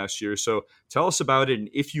operation last year, so tell us about it and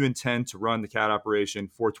if you intend to run the cat operation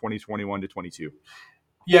for 2021 to 22.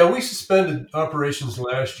 Yeah, we suspended operations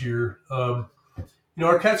last year.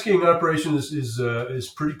 Our cat skiing operation is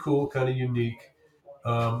pretty cool, kind of unique.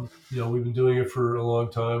 We've been doing it for a long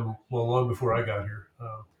time, well, long before I got here.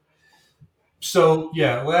 So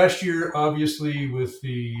yeah, last year, obviously with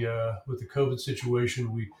the COVID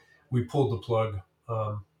situation, we pulled the plug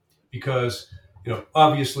um, because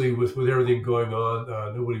obviously with everything going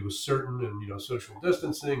on, nobody was certain, and social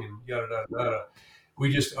distancing and yada yada yada.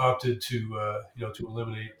 We just opted to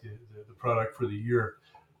eliminate the product for the year.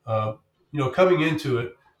 Uh, Coming into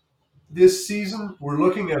it this season, we're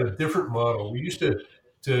looking at a different model. We used to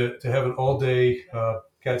have an all day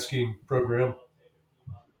cat skiing program.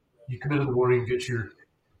 You come in the morning, get your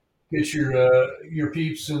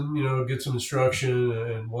peeps, and get some instruction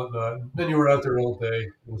and whatnot. And then you were out there all day.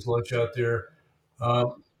 It was lunch out there,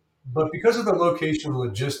 but because of the location and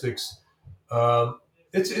logistics, um,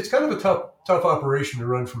 it's kind of a tough operation to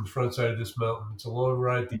run from the front side of this mountain. It's a long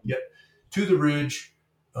ride to get to the ridge.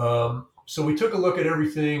 So we took a look at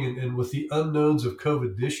everything, and with the unknowns of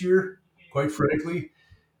COVID this year, quite frankly,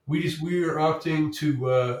 we are opting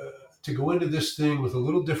to go into this thing with a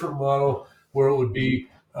little different model where it would be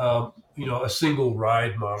a single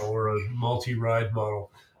ride model or a multi-ride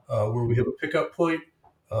model where we have a pickup point,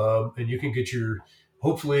 and you can get your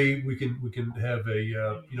hopefully we can have a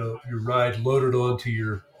your ride loaded onto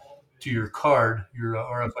your card, your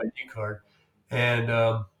RFID card. And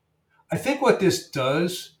I think what this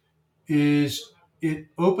does is it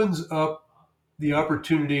opens up the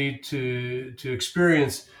opportunity to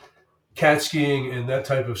experience cat skiing and that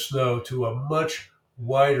type of snow to a much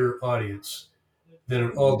wider audience than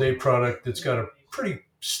an all day product that's got a pretty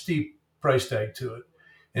steep price tag to it.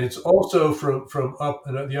 And it's also from up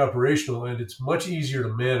and the operational end, it's much easier to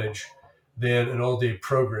manage than an all day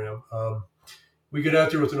program. We get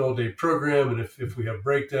out there with an all day program, and if we have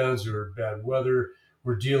breakdowns or bad weather,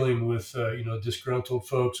 we're dealing with disgruntled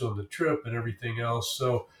folks on the trip and everything else.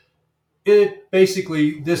 So it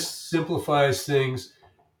basically this simplifies things.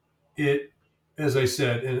 It, as I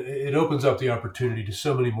said, it opens up the opportunity to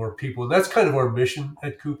so many more people, and that's kind of our mission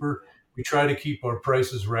at Cooper. We try to keep our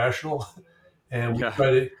prices rational, and we Yeah.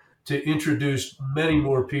 try to introduce many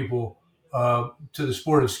more people to the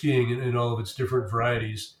sport of skiing in all of its different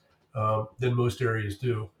varieties than most areas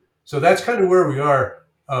do. So that's kind of where we are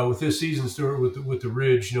with this season start with the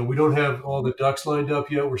Ridge. We don't have all the ducks lined up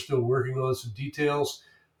yet. We're still working on some details,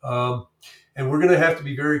 um, and we're going to have to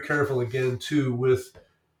be very careful again too with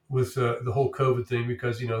the whole COVID thing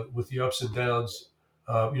because with the ups and downs,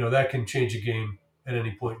 that can change a game at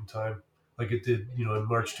any point in time, like it did in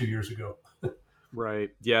March 2 years ago. Right.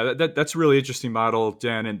 Yeah, that's a really interesting model,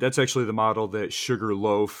 Dan, and that's actually the model that Sugar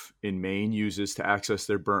Loaf in Maine uses to access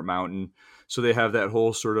their burnt mountain. So they have that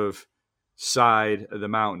whole sort of side of the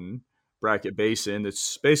mountain bracket basin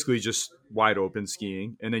that's basically just wide open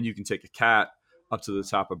skiing, and then you can take a cat up to the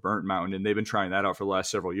top of Burnt Mountain, and they've been trying that out for the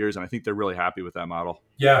last several years, and I think they're really happy with that model.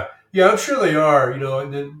 Yeah, yeah, I'm sure they are.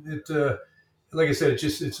 And then like I said,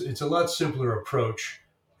 it's a lot simpler approach.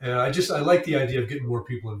 And I like the idea of getting more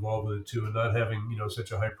people involved with it too, and not having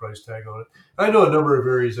such a high price tag on it. I know a number of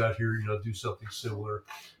areas out here do something similar.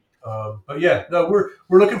 But yeah, no, we're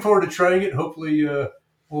looking forward to trying it. Hopefully,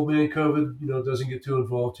 old man COVID doesn't get too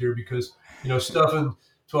involved here because stuffing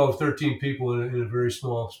 12, 13 people in a very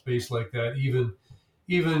small space like that, even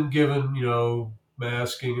given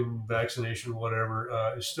masking and vaccination,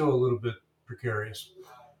 whatever, is still a little bit precarious.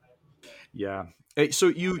 Yeah. Hey, so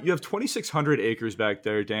you have 2,600 acres back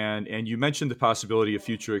there, Dan, and you mentioned the possibility of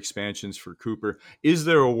future expansions for Cooper. Is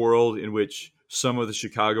there a world in which some of the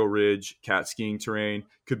Chicago Ridge cat skiing terrain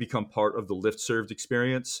could become part of the lift served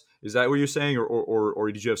experience? Is that what you're saying,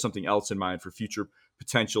 or did you have something else in mind for future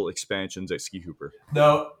potential expansions at Ski Cooper?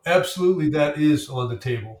 Now, absolutely, that is on the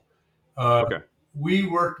table. Uh, Okay. we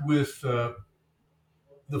worked with the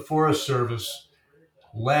Forest Service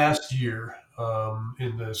last year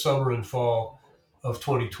in the summer and fall of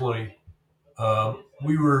 2020.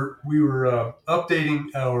 We were updating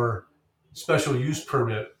our special use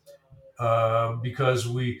permit because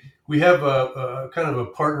we have a kind of a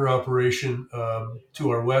partner operation to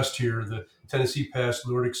our west here, the Tennessee Pass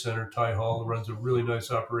Nordic Center. Ty Hall runs a really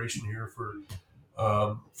nice operation here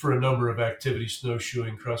for a number of activities: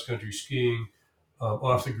 snowshoeing, cross country skiing,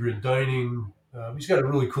 off the grid dining. He's got a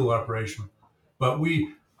really cool operation, but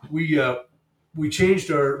we changed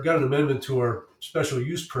got an amendment to our special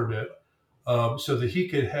use permit so that he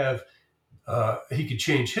could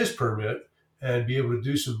change his permit and be able to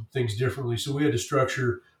do some things differently. So we had to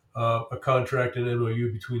structure a contract and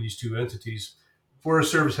MOU between these two entities.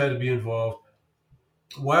 Forest Service had to be involved.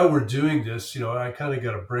 While we're doing this, I kind of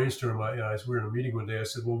got a brainstorm in my eyes. We were in a meeting one day. I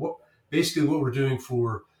said, well, basically what we're doing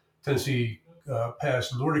for Tennessee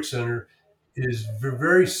Pass Nordic Center is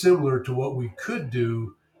very similar to what we could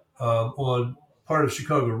do on part of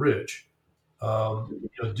Chicago Ridge,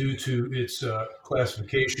 due to its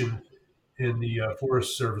classification in the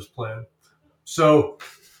Forest Service plan. So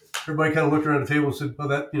everybody kind of looked around the table and said, "Well,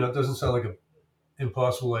 that it doesn't sound like an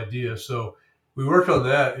impossible idea." So we worked on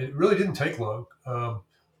that. It really didn't take long, and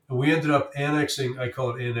we ended up annexing. I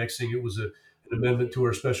call it annexing. It was an amendment to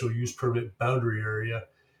our special use permit boundary area.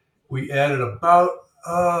 We added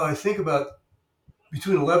I think about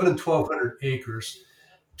between 11 and 1,200 acres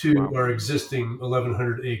to Wow. our existing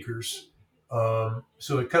 1,100 acres.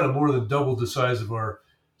 So it kind of more than doubled the size of our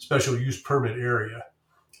special use permit area.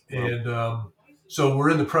 Wow. And so we're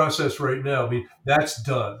in the process right now. I mean, that's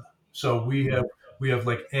done. So we have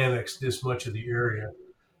like annexed this much of the area.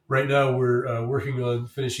 Right now, we're working on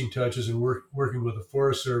finishing touches and working with the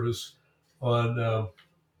Forest Service on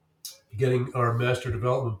getting our master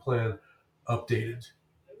development plan updated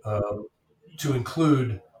to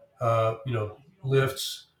include,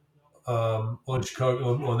 lifts on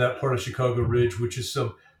Chicago on that part of Chicago Ridge, which is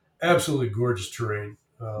some absolutely gorgeous terrain.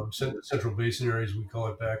 Central Basin areas we call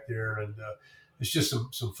it back there, and it's just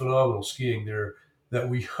some phenomenal skiing there that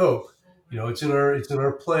we hope. It's in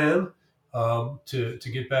our plan to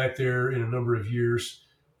get back there in a number of years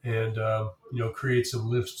and create some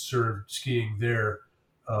lift served skiing there,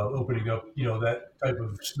 opening up that type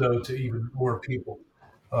of snow to even more people.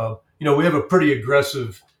 We have a pretty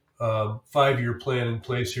aggressive 5-year plan in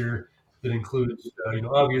place here that includes,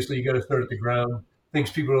 obviously you got to start at the ground.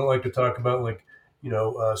 Things people don't like to talk about, like,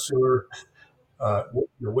 sewer,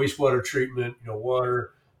 wastewater treatment,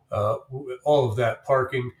 water, all of that,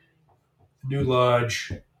 parking, new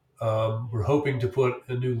lodge. We're hoping to put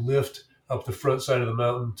a new lift up the front side of the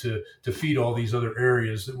mountain to feed all these other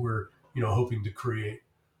areas that we're, hoping to create.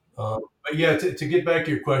 But yeah, to get back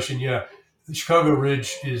to your question, yeah, the Chicago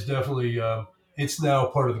Ridge is definitely it's now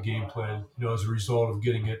part of the game plan. As a result of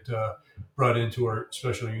getting it brought into our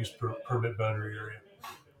special use permit boundary area.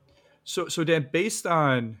 So Dan, based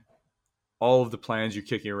on all of the plans you're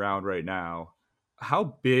kicking around right now,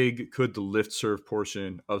 how big could the lift serve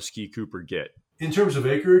portion of Ski Cooper get? In terms of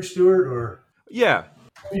acreage, Stuart, or Yeah.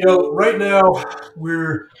 right now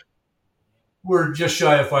we're just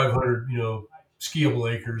shy of 500,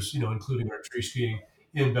 skiable acres, including our tree skiing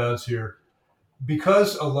inbounds here,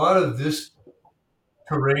 because a lot of this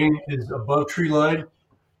terrain is above tree line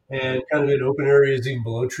and kind of in open areas even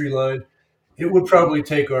below tree line. It would probably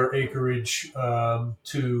take our acreage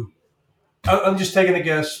to. I'm just taking a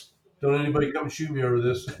guess. Don't anybody come shoot me over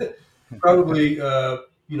this. Probably,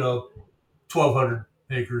 1,200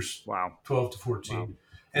 acres, Wow. 12 to Wow. 14,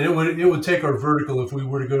 and it would take our vertical if we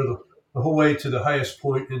were to go to the whole way to the highest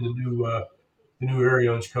point in the new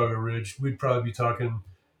area on Chicago Ridge. We'd probably be talking,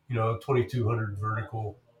 2,200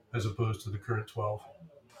 vertical as opposed to the current 12.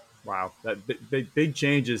 Wow. That big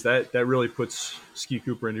changes. That really puts Ski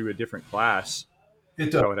Cooper into a different class,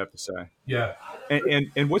 It does, I would have to say. yeah.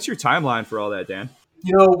 And what's your timeline for all that, Dan?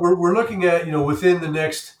 We're looking at within the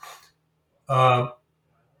next uh,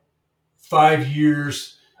 5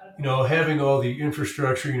 years, having all the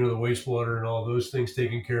infrastructure, the wastewater and all those things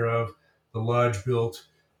taken care of, the lodge built.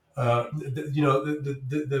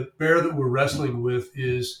 The bear that we're wrestling with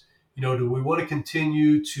is, do we want to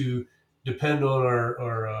continue to depend on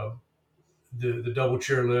our the double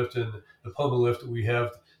chair lift and the pummel lift that we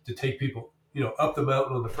have to take people, up the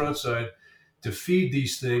mountain on the front side to feed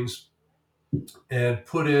these things and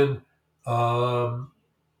put in a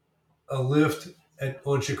lift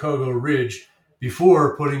on Chicago Ridge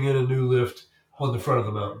before putting in a new lift on the front of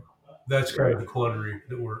the mountain. That's kind Right. of the quandary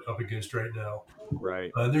that we're up against right now.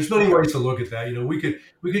 Right. There's many ways to look at that. We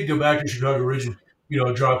could go back to Chicago Ridge and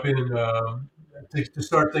drop in to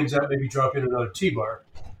start things out. Maybe drop in another T-bar.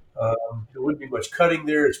 There wouldn't be much cutting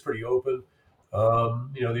there. It's pretty open.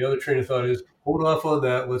 The other train of thought is hold off on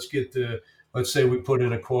that. Let's say we put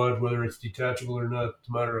in a quad, whether it's detachable or not, it's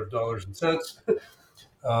a matter of dollars and cents.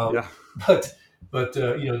 Um, Yeah. but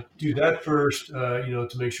do that first, to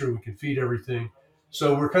make sure we can feed everything.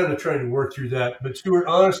 So we're kind of trying to work through that. But Stuart,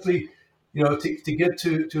 honestly, to get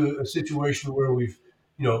to a situation where we've,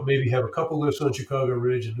 maybe have a couple lifts on Chicago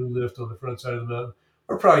Ridge, a new lift on the front side of the mountain,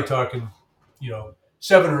 we're probably talking,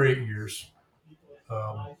 7 or 8 years,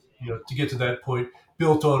 to get to that point,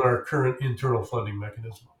 built on our current internal funding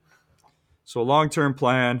mechanism. So long-term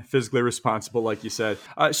plan, physically responsible, like you said.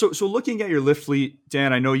 So looking at your lift fleet,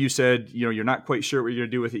 Dan, I know you said you're not quite sure what you're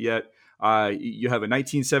going to do with it yet. You have a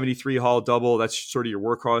 1973 Hall double. That's sort of your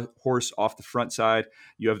workhorse off the front side.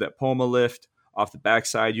 You have that Poma lift off the back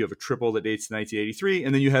side. You have a triple that dates to 1983,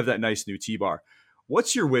 and then you have that nice new T-bar.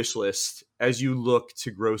 What's your wish list as you look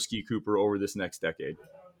to grow Ski Cooper over this next decade?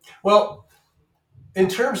 Well, in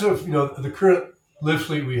terms of the current lift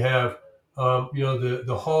fleet we have,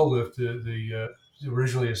 the Hall lift,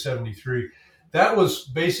 originally a '73, that was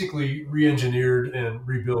basically re-engineered and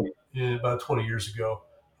rebuilt in about 20 years ago.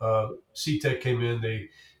 C-Tech came in, they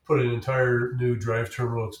put an entire new drive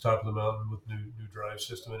terminal at the top of the mountain with new drive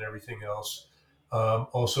system and everything else.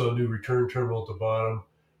 Also a new return terminal at the bottom.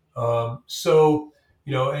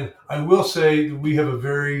 And I will say that we have a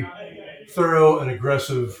very thorough and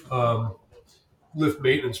aggressive lift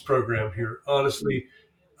maintenance program here. Honestly,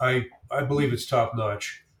 I believe it's top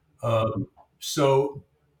notch. So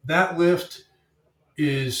that lift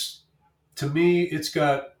is, to me, it's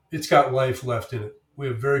got life left in it. We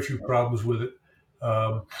have very few problems with it.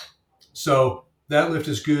 So that lift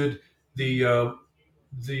is good. The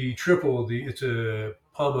triple, it's a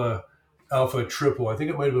Pama Alpha triple. I think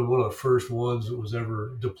it might have been one of the first ones that was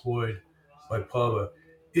ever deployed by Pama.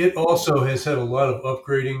 It also has had a lot of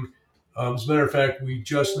upgrading. As a matter of fact, we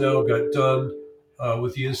just now got done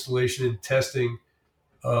with the installation and testing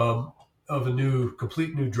of a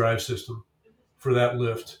complete new drive system for that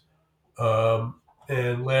lift.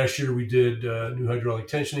 And last year we did a new hydraulic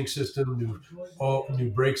tensioning system,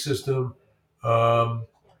 new brake system.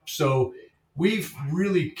 So we've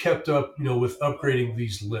really kept up, with upgrading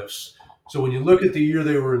these lifts. So when you look at the year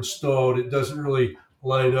they were installed, it doesn't really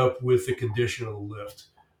line up with the condition of the lift.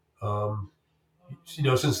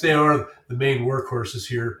 Since they are the main workhorses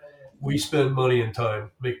here, we spend money and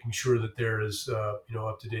time making sure that they're as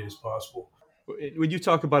up to date as possible. When you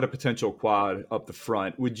talk about a potential quad up the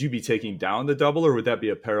front, would you be taking down the double, or would that be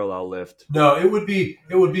a parallel lift? No, it would be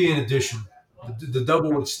in addition. The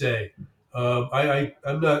double would stay.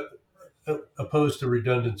 I'm not opposed to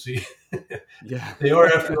redundancy. Yeah, they are,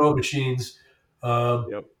 after all, machines.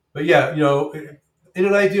 Yep. But yeah, in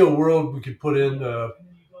an ideal world, we could put in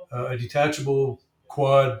a detachable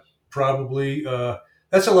quad. Probably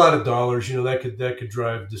that's a lot of dollars. That could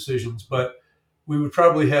drive decisions, but we would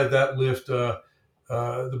probably have that lift.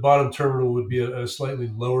 The bottom terminal would be a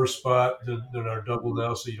slightly lower spot than our double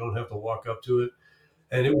now, so you don't have to walk up to it,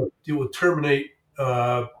 and it would terminate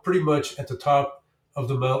pretty much at the top of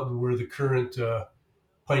the mountain where the current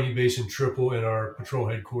Piney Basin triple and our patrol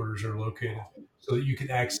headquarters are located, so that you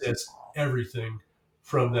can access everything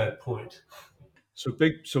from that point. So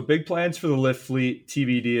big plans for the lift fleet.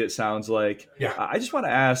 TBD, it sounds like. Yeah. I just want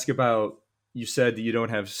to ask about. You said that you don't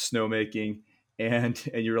have snowmaking, and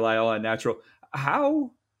you rely all on natural.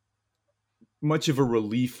 How much of a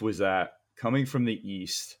relief was that coming from the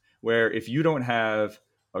east, where if you don't have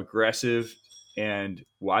aggressive and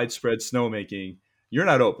widespread snowmaking, you're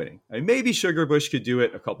not opening? I mean, maybe Sugarbush could do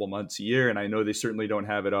it a couple months a year, and I know they certainly don't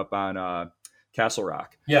have it up on Castle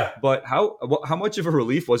Rock. Yeah. But how much of a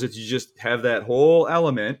relief was it to just have that whole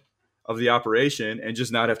element of the operation and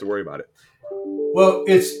just not have to worry about it? Well,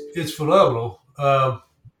 it's phenomenal.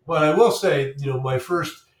 But I will say,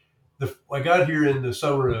 I got here in the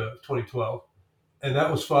summer of 2012, and that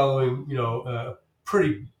was following, a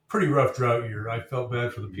pretty rough drought year. I felt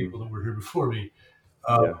bad for the people that were here before me.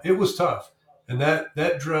 It was tough, and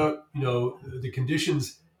that drought, the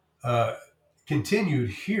conditions continued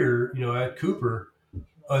here, at Cooper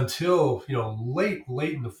until late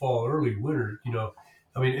in the fall, early winter.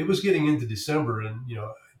 It was getting into December, and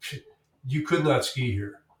you could not ski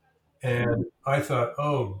here. And I thought,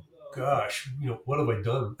 oh gosh, what have I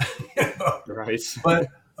done? Right. But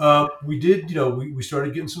we did, we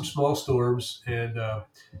started getting some small storms, and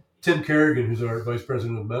Tim Kerrigan, who's our vice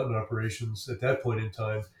president of mountain operations at that point in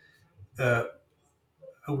time, I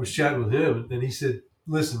was chatting with him, and he said,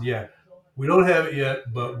 listen, yeah, we don't have it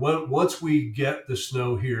yet, but once we get the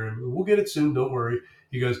snow here, and we'll get it soon, don't worry.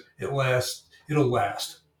 He goes, it'll last.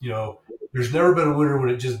 There's never been a winter when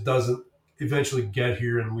it just doesn't eventually get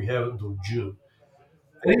here, and we have it until June.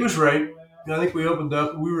 And he was right. I think we opened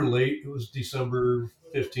up, we were late. It was December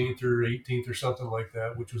 15th or 18th or something like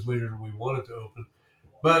that, which was later than we wanted to open.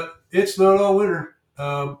 But it snowed all winter.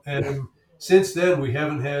 And since then, we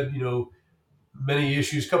haven't had, many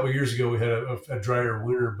issues. A couple of years ago, we had a drier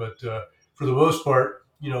winter, but for the most part,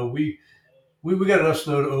 we got enough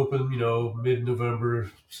snow to open, mid-November,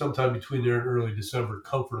 sometime between there and early December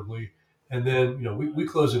comfortably. And then, we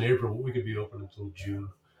close in April, but we could be open until June.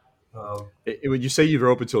 When you say you're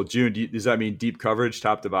open until June, does that mean deep coverage,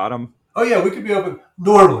 top to bottom? Oh yeah, we could be open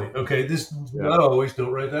normally. Okay, this Yeah. not always.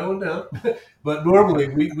 Don't write that one down. But normally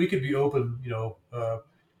we could be open.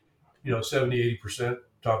 70-80%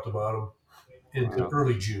 top to bottom into Wow.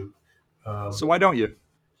 early June, um, So why don't you?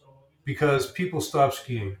 because people stop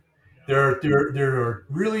skiing. There are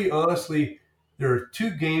really honestly there are two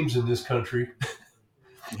games in this country,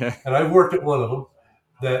 Yeah. and I've worked at one of them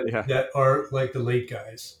Yeah. that are like the late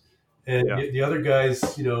guys, and Yeah. the other guys,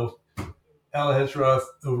 Alan Hensroth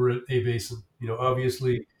over at A Basin.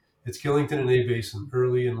 Obviously it's Killington and A Basin,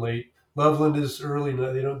 early and late. Loveland is early;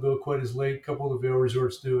 they don't go quite as late. A couple of the Vail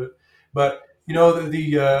resorts do it, but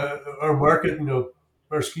our market,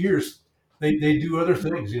 our skiers, they do other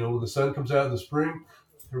things. When the sun comes out in the spring,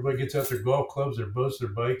 everybody gets out their golf clubs, their boats, their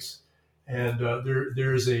bikes, and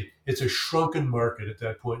it's a shrunken market at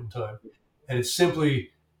that point in time, and it's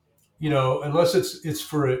simply unless it's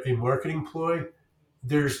for a marketing ploy,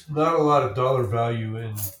 there's not a lot of dollar value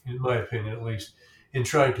in my opinion, at least, in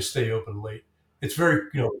trying to stay open late. It's very,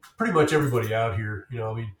 pretty much everybody out here,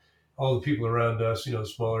 I mean, all the people around us, the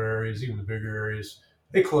smaller areas, even the bigger areas,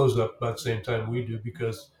 they close up about the same time we do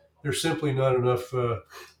because there's simply not enough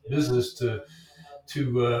business to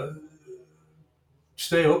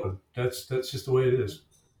stay open. That's just the way it is.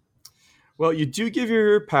 Well, you do give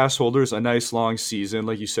your pass holders a nice long season,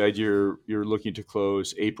 like you said. You're looking to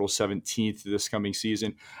close April 17th this coming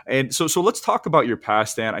season, and so let's talk about your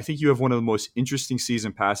pass, Dan. I think you have one of the most interesting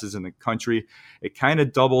season passes in the country. It kind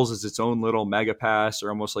of doubles as its own little mega pass, or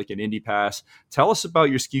almost like an indie pass. Tell us about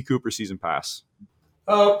your Ski Cooper season pass.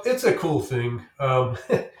 It's a cool thing.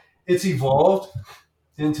 It's evolved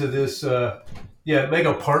into this,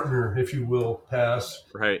 mega partner, if you will, pass.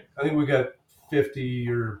 Right. I think we got 50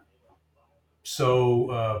 or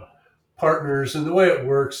so partners, and the way it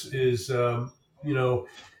works is, if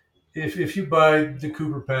you buy the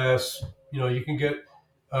Cooper Pass, you can get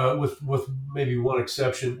with maybe one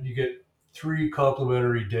exception, you get 3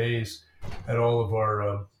 complimentary days at all of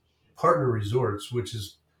our partner resorts, which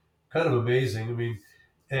is kind of amazing. I mean,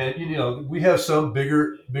 and we have some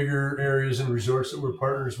bigger areas and resorts that we're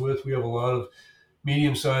partners with. We have a lot of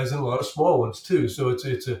medium sized and a lot of small ones too. So it's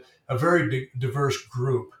a very diverse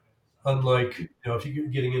group. Unlike if you're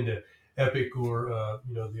getting into Epic or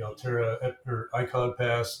the Altera or Icon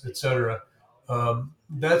Pass, etc.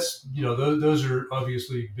 That's those are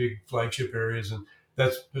obviously big flagship areas, and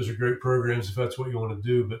those are great programs if that's what you want to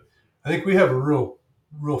do. But I think we have a real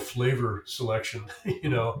flavor selection,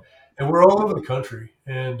 and we're all over the country,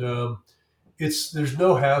 and it's there's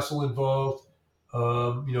no hassle involved.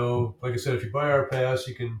 Like I said, if you buy our pass,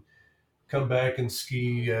 you can come back and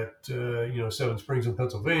ski at Seven Springs in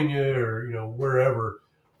Pennsylvania or wherever.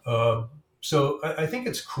 So I think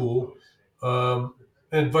it's cool,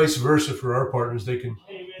 and vice versa for our partners. They can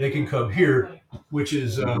come here, which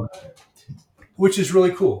is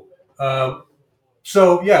really cool.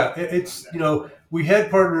 So yeah, it's we had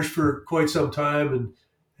partners for quite some time,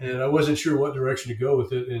 and I wasn't sure what direction to go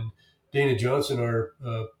with it. And Dana Johnson, our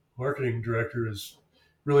marketing director, is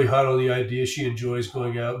really hot on the idea. She enjoys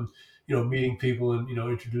going out and meeting people and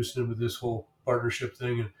introducing them to this whole partnership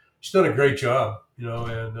thing, and she's done a great job.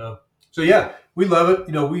 And so yeah, we love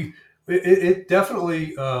it. It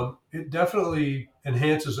definitely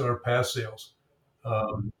enhances our pass sales.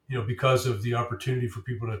 Because of the opportunity for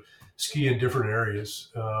people to ski in different areas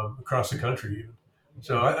across the country. Even.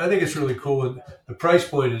 So I think it's really cool, and the price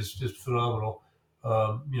point is just phenomenal.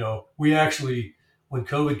 We actually, when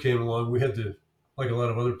COVID came along, we had to, like a lot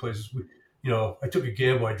of other places, I took a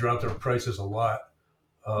gamble. I dropped our prices a lot,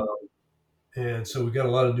 uh, and so we got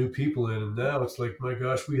a lot of new people in. And now it's like, my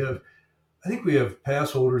gosh, I think we have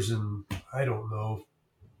pass holders in, I don't know,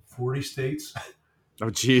 40 states. Oh,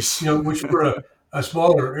 geez. Which for a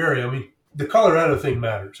smaller area. I mean, the Colorado thing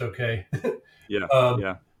matters, okay, Yeah. um,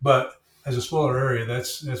 Yeah. but as a smaller area,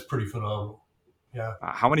 that's pretty phenomenal. Yeah,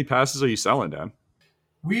 How many passes are you selling, Dan?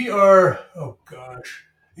 we are. Oh gosh,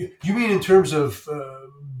 you mean in terms of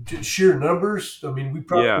sheer numbers? I mean, we Yeah.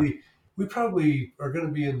 probably we probably are going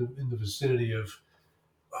to be in the vicinity of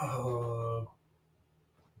uh,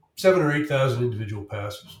 7 or 8 thousand individual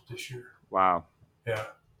passes this year. Wow. Yeah,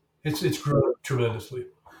 it's grown tremendously.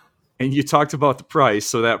 And you talked about the price.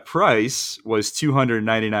 So that price was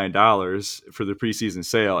 $299 for the preseason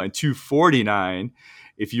sale and $249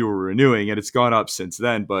 if you were renewing, and it's gone up since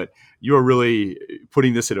then. But you are really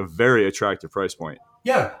putting this at a very attractive price point.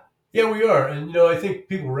 Yeah, yeah, we are, and I think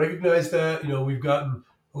people recognize that. We've gotten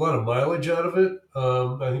a lot of mileage out of it.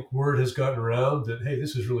 I think word has gotten around that hey,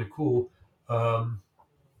 this is really cool.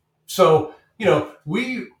 So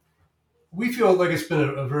we feel like it's been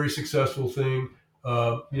a very successful thing.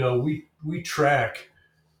 We track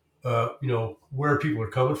where people are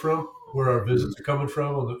coming from, where our visits are coming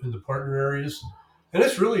from in the partner areas, and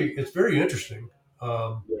it's very interesting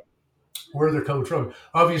where they're coming from.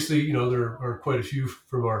 Obviously, there are quite a few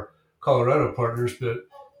from our Colorado partners, but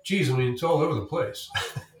geez, I mean, it's all over the place.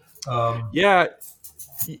 um, Yeah,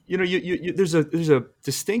 there's a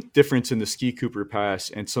distinct difference in the Ski Cooper Pass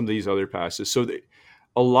and some of these other passes.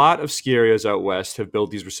 A lot of ski areas out west have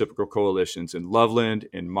built these reciprocal coalitions in Loveland,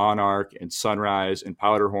 in Monarch, in Sunrise, and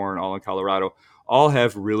Powderhorn, all in Colorado. All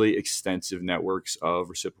have really extensive networks of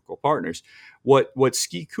reciprocal partners. What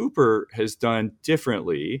Ski Cooper has done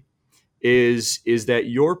differently is that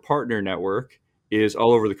your partner network is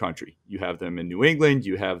all over the country. You have them in New England,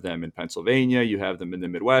 you have them in Pennsylvania, you have them in the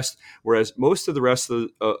Midwest, whereas most of the rest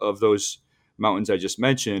of those mountains I just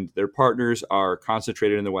mentioned, their partners are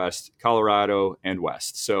concentrated in the West, Colorado and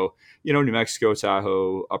West. So, New Mexico,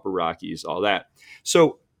 Tahoe, Upper Rockies, all that.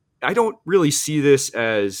 So I don't really see this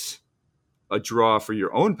as a draw for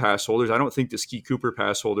your own pass holders. I don't think the Ski Cooper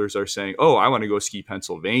pass holders are saying, oh, I want to go ski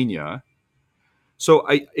Pennsylvania. So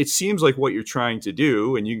it seems like what you're trying to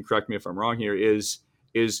do, and you can correct me if I'm wrong here, is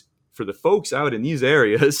for the folks out in these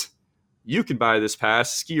areas, you can buy this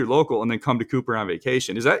pass, ski your local, and then come to Cooper on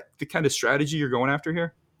vacation. Is that the kind of strategy you're going after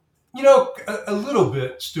here? a little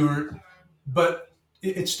bit, Stuart, but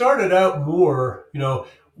it started out more,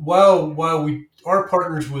 while we are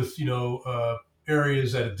partners with,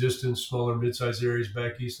 areas at a distance, smaller, mid-sized areas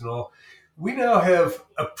back east and all, we now have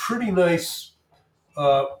a pretty nice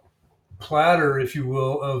uh, platter, if you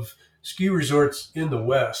will, of ski resorts in the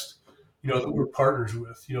West, that we're partners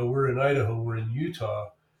with. We're in Idaho, we're in Utah,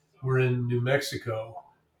 we're in New Mexico,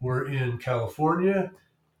 we're in California,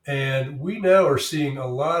 and we now are seeing a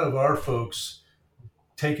lot of our folks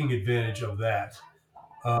taking advantage of that.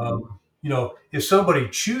 If somebody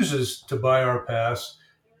chooses to buy our pass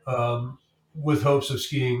um, with hopes of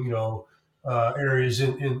skiing, areas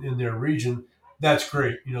in their region, that's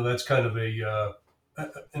great. That's kind of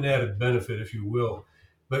an added benefit, if you will.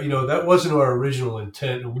 But that wasn't our original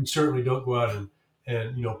intent, and we certainly don't go out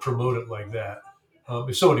and promote it like that.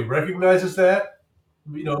 If somebody recognizes that,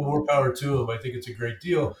 more power to them. I think it's a great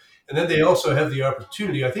deal. And then they also have the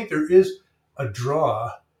opportunity. I think there is a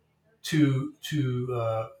draw to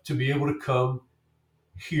be able to come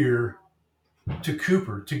here to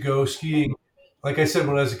Cooper to go skiing. Like I said,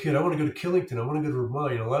 when I was a kid, I want to go to Killington. I want to go to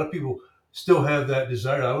Vermont. A lot of people still have that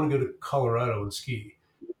desire. I want to go to Colorado and ski.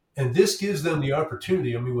 And this gives them the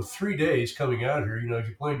opportunity. I mean, with 3 days coming out here, if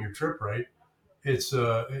you plan your trip right, it's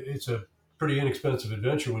a pretty inexpensive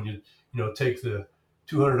adventure when you take the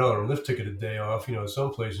 $200 lift ticket a day off.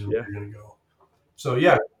 Some places where Yeah. you're going to go. So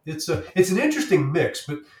yeah, it's an interesting mix.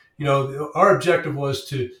 But our objective was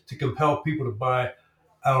to compel people to buy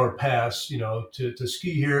our pass. To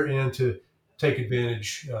ski here and to take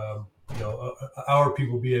advantage. Our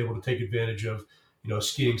people be able to take advantage of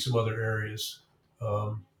skiing some other areas.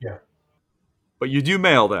 Yeah. But you do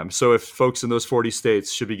mail them. So if folks in those 40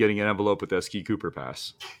 states should be getting an envelope with that Ski Cooper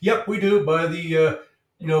pass. Yep, we do.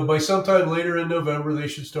 By sometime later in November, they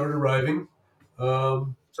should start arriving.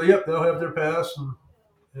 So yep, they'll have their pass,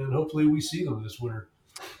 and hopefully we see them this winter.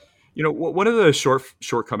 One of the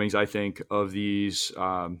shortcomings I think of these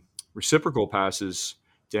reciprocal passes,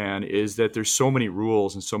 Dan, is that there's so many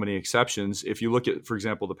rules and so many exceptions. If you look at, for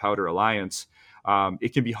example, the Powder Alliance,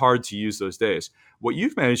 it can be hard to use those days. What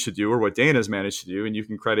you've managed to do, or what Dana's managed to do, and you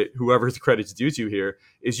can credit whoever the credit's due to here,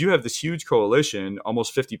 is you have this huge coalition,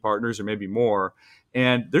 almost 50 partners or maybe more,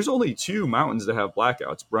 and there's only two mountains that have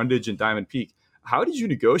blackouts, Brundage and Diamond Peak. How did you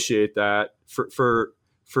negotiate that to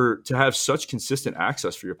have such consistent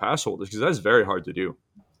access for your pass holders? Because that's very hard to do.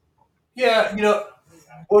 Yeah,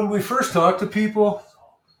 when we first talk to people,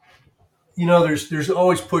 there's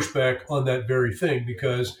always pushback on that very thing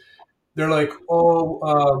because they're like,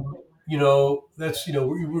 oh, that's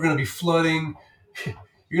we're going to be flooding.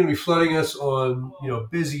 You're going to be flooding us on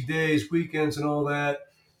busy days, weekends, and all that.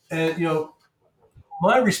 And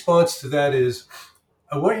my response to that is,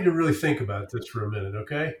 I want you to really think about this for a minute,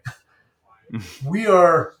 okay? We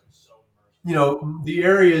are, the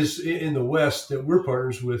areas in the West that we're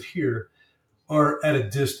partners with here are at a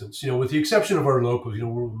distance, with the exception of our locals,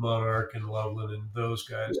 we're Monarch and Loveland and those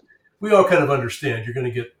guys. We all kind of understand you're going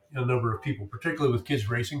to get a number of people, particularly with kids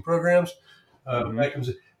racing programs. That comes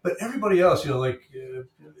in. But everybody else,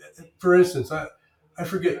 for instance, I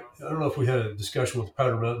forget, I don't know if we had a discussion with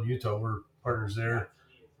Powder Mountain, Utah. We're partners there.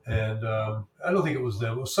 And I don't think it was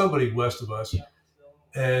them. It was somebody west of us.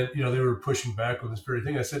 And, they were pushing back on this very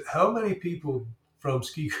thing. I said, how many people from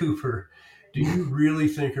Ski Cooper do you really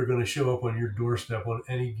think are going to show up on your doorstep on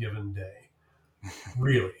any given day?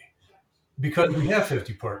 Really? because we have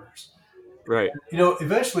 50 partners. Right.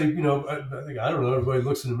 Eventually, I don't know, everybody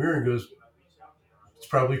looks in the mirror and goes, it's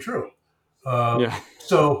probably true. Yeah.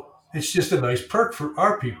 So it's just a nice perk for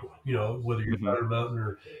our people, whether you're Hmm. Powder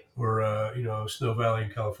Mountain or Snow Valley in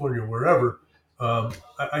California or wherever.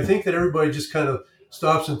 I think that everybody just kind of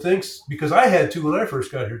stops and thinks, because I had to when I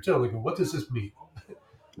first got here too. I'm like, what does this mean?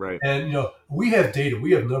 Right. And we have data,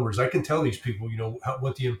 we have numbers. I can tell these people,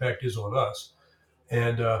 what the impact is on us.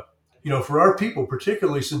 And for our people,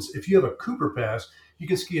 particularly since if you have a Cooper Pass, you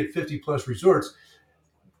can ski at 50 plus resorts.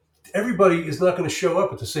 Everybody is not going to show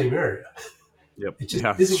up at the same area. Yep. It just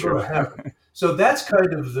Yeah, it's isn't true. going to happen. So that's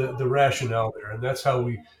kind of the rationale there, and that's how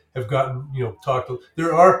we have gotten talked.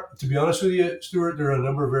 There are, to be honest with you, Stuart, there are a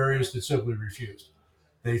number of areas that simply refused.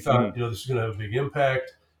 They thought Hmm. this is going to have a big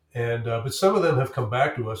impact, and but some of them have come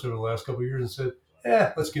back to us over the last couple of years and said,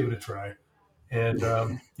 "Yeah, let's give it a try," and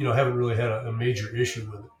haven't really had a major issue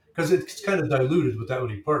with it because it's kind of diluted with that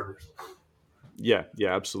many partners. Yeah,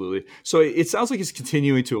 yeah, absolutely. So it sounds like it's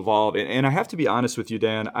continuing to evolve. And I have to be honest with you,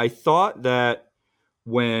 Dan. I thought that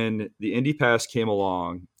when the Indy Pass came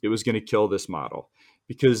along, it was going to kill this model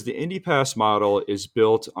because the Indy Pass model is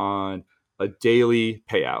built on a daily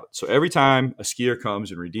payout. So every time a skier comes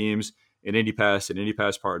and redeems an Indy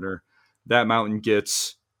Pass partner, that mountain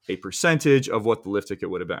gets a percentage of what the lift ticket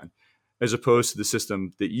would have been, as opposed to the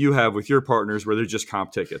system that you have with your partners where they're just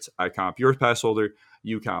comp tickets. I comp your pass holder,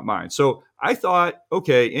 you comp mine. So I thought,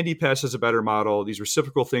 okay, Indy Pass is a better model. These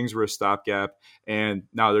reciprocal things were a stopgap, and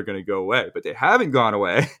now they're going to go away. But they haven't gone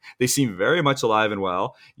away. They seem very much alive and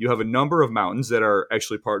well. You have a number of mountains that are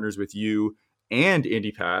actually partners with you and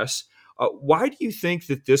Indy Pass. Why do you think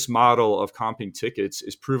that this model of comping tickets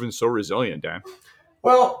is proven so resilient, Dan?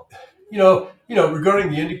 Well,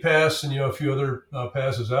 regarding the Indy Pass and a few other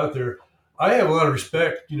passes out there, I have a lot of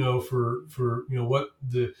respect, for what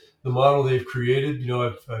the model they've created.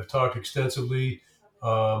 I've talked extensively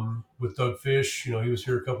with Doug Fish. He was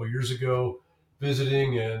here a couple of years ago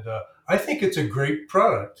visiting, and I think it's a great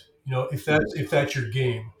product. If that's your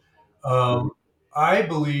game, Mm-hmm. um, I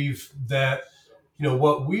believe that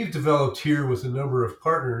what we've developed here with a number of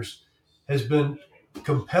partners has been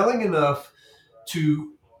compelling enough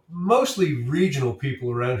to mostly regional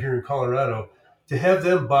people around here in Colorado to have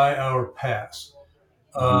them buy our pass.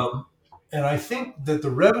 Mm-hmm. Um, and I think that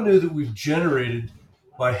the revenue that we've generated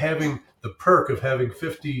by having the perk of having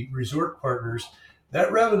 50 resort partners,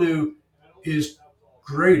 that revenue is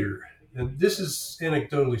greater. And this is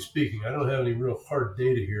anecdotally speaking. I don't have any real hard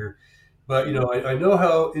data here, but I know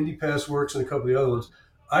how IndyPass works and a couple of the other ones.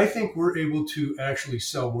 I think we're able to actually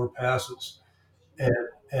sell more passes and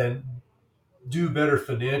and do better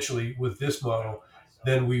financially with this model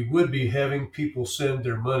than we would be having people send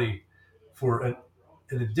their money for an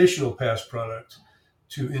additional pass product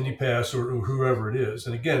to IndyPass or whoever it is.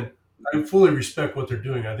 And again, I fully respect what they're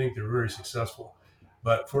doing. I think they're very successful.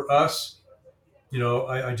 But for us,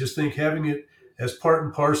 I just think having it as part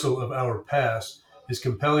and parcel of our pass is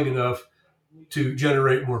compelling enough to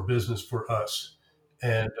generate more business for us.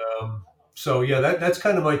 And so, yeah, that's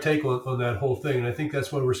kind of my take on that whole thing. And I think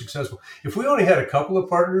that's why we're successful. If we only had a couple of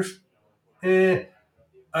partners, I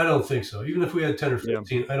don't think so. Even if we had 10 or Yeah.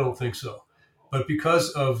 15, I don't think so. But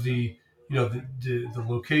because of the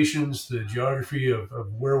locations, the geography of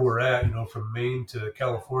where we're at, from Maine to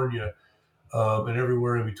California, and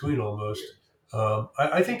everywhere in between almost,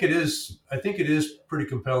 I think it is. I think it is pretty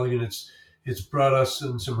compelling, and it's brought us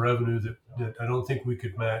in some revenue that I don't think we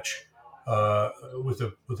could match with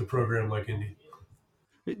a program like Indy.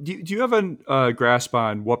 Do you have a grasp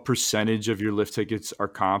on what percentage of your lift tickets are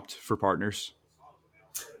comped for partners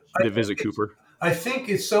I that think visit it's Cooper? I think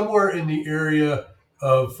it's somewhere in the area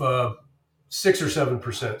of 6 or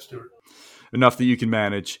 7%, Stuart. Enough that you can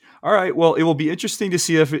manage. All right. Well, it will be interesting to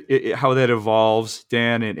see if how that evolves,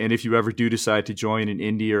 Dan, and if you ever do decide to join an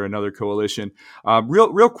Indy or another coalition.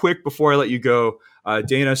 Real quick before I let you go,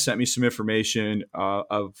 Dana sent me some information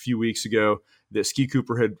a few weeks ago that Ski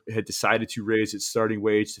Cooper had decided to raise its starting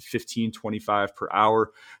wage to $15.25 per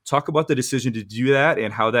hour. Talk about the decision to do that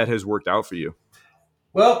and how that has worked out for you.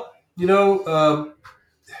 Well,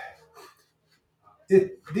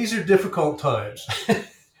 these are difficult times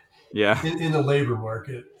Yeah. in the labor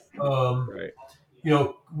market. Right.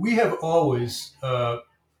 We have always,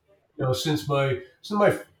 since my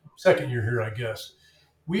second year here, I guess,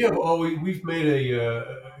 we've made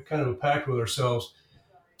a kind of a pact with ourselves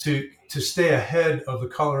to stay ahead of the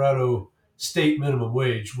Colorado state minimum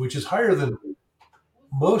wage, which is higher than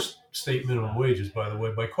most state minimum wages, by the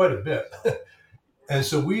way, by quite a bit. And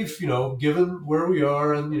so we've, given where we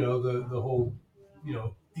are and the whole,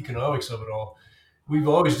 economics of it all, we've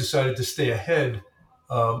always decided to stay ahead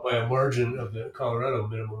by a margin of the Colorado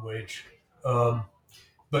minimum wage. Um,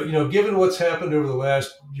 but given what's happened over the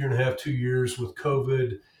last year and a half, 2 years with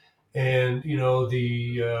COVID, and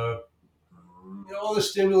the all the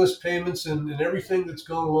stimulus payments and everything that's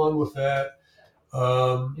gone along with that,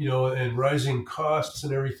 and rising costs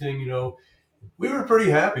and everything, we were pretty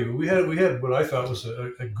happy. We had what I thought was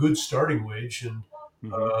a good starting wage, and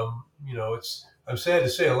Hmm. it's I'm sad to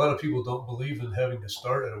say a lot of people don't believe in having to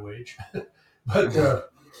start at a wage, but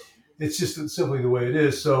it's just simply the way it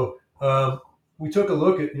is. So we took a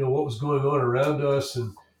look at what was going on around us,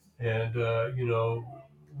 and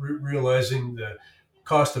realizing the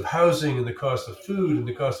cost of housing and the cost of food and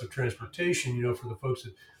the cost of transportation. For the folks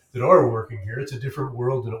that are working here, it's a different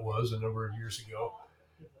world than it was a number of years ago.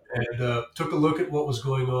 And took a look at what was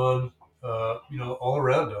going on, all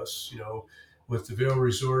around us. With the Vail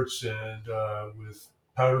Resorts and with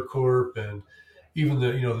Powder Corp and even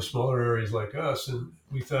the smaller areas like us. And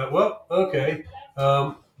we thought, well, okay,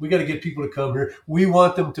 we got to get people to come here. We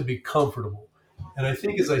want them to be comfortable. And I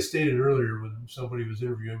think, as I stated earlier when somebody was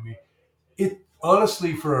interviewing me, it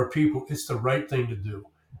honestly, for our people, it's the right thing to do.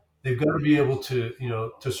 They've got to be able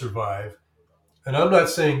to survive. And I'm not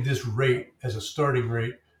saying this rate as a starting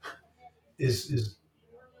rate is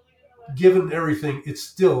given everything, it's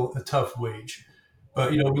still a tough wage.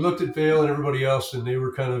 But we looked at Vail and everybody else, and they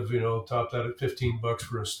were kind of topped out at $15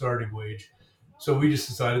 for a starting wage. So we just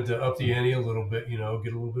decided to up the ante a little bit, get a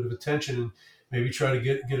little bit of attention, and maybe try to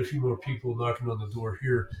get a few more people knocking on the door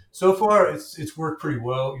here. So far, it's worked pretty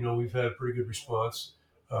well. We've had a pretty good response,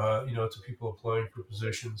 to people applying for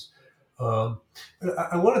positions. But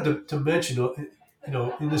I wanted to mention,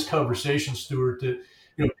 in this conversation, Stuart, that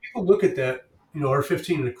people look at that, our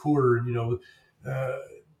 15 and a quarter, uh,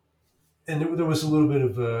 and there was a little bit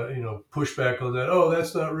of pushback on that. Oh,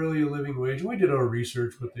 that's not really a living wage. And we did our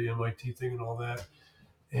research with the MIT thing and all that,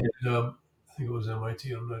 and I think it was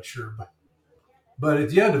MIT. I'm not sure, but at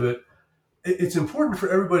the end of it, it's important for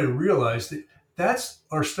everybody to realize that that's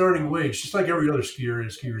our starting wage, just like every other ski area,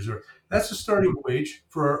 ski resort. That's the starting wage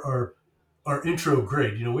for our intro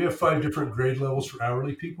grade. We have 5 different grade levels for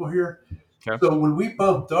hourly people here. Okay. So when we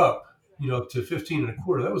bumped up, to 15 and a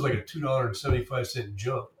quarter, that was like a $2.75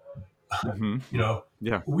 jump. Hmm. you know,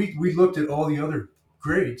 Yeah. we looked at all the other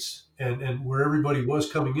grades and where everybody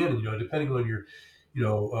was coming in, and depending on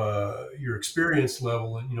your experience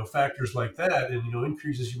level and factors like that, and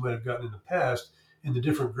increases you might have gotten in the past in the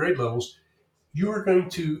different grade levels, you are going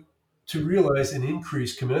to realize an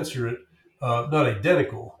increase commensurate, not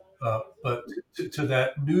identical, but to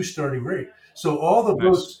that new starting rate. So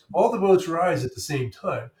Nice. all the boats rise at the same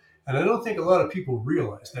time, and I don't think a lot of people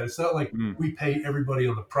realize that. It's not like Mm. we pay everybody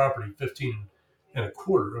on the property 15 and a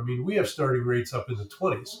quarter. I mean, we have starting rates up in the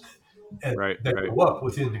 20s and Right. that Right. go up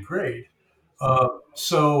within the grade.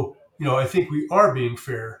 So I think we are being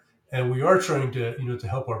fair, and we are trying to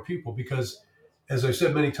help our people, because, as I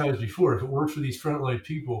said many times before, if it weren't for these frontline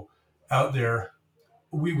people out there,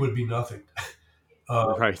 we would be nothing.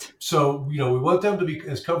 Uh, Right. so we want them to be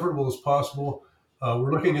as comfortable as possible.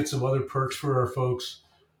 We're looking at some other perks for our folks.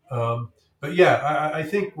 But yeah, I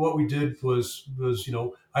think what we did was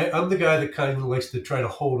I'm the guy that kind of likes to try to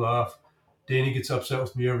hold off. Danny gets upset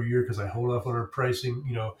with me every year because I hold off on our pricing,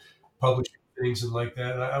 publishing things and like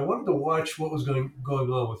that. And I wanted to watch what was going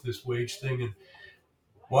on with this wage thing, and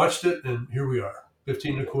watched it, and here we are,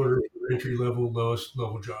 15 and a quarter for entry level, lowest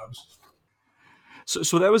level jobs.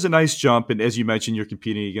 So that was a nice jump. And as you mentioned, you're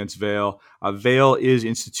competing against Vail. Vail is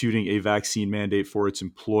instituting a vaccine mandate for its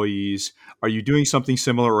employees. Are you doing something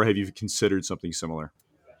similar, or have you considered something similar?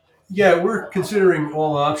 Yeah, we're considering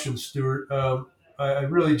all options, Stuart. I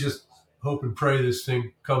really just hope and pray this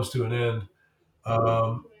thing comes to an end.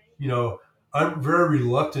 Um, you know, I'm very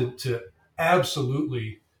reluctant to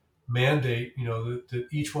absolutely mandate, that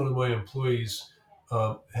each one of my employees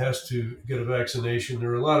has to get a vaccination.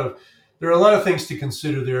 There are a lot of things to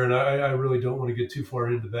consider there, and I really don't want to get too far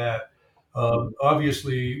into that.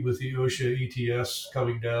 Obviously, with the OSHA ETS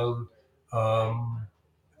coming down, um,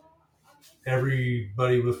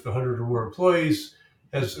 everybody with 100 or more employees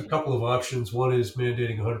has a couple of options. One is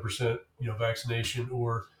mandating 100%, vaccination,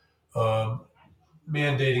 or um,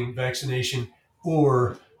 mandating vaccination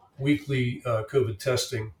or weekly COVID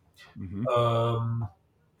testing. Hmm. Um,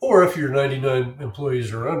 or if you're 99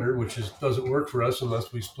 employees or under, which doesn't work for us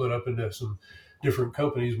unless we split up into some different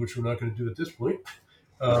companies, which we're not going to do at this point.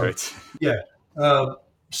 Um, Right. yeah. Um,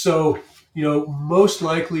 so, most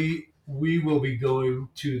likely we will be going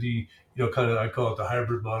to the, kind of, I call it the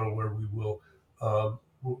hybrid model, where we will,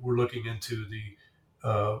 we're looking into the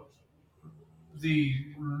the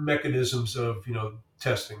mechanisms of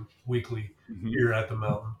testing weekly here at the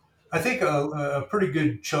mountain. I think a pretty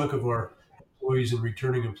good chunk of our employees and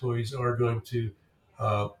returning employees are going to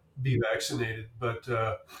uh, be vaccinated, but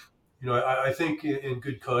I think in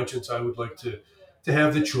good conscience, I would like to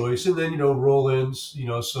have the choice, and then roll in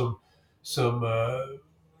some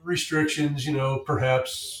restrictions,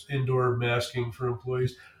 perhaps indoor masking for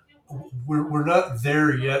employees. We're not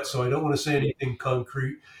there yet, so I don't want to say anything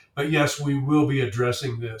concrete. But yes, we will be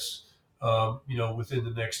addressing this, within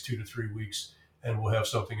the next 2 to 3 weeks, and we'll have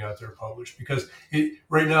something out there published. Because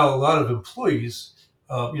right now, a lot of employees,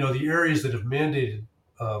 the areas that have mandated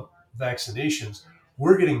vaccinations,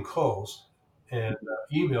 we're getting calls and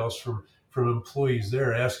emails from employees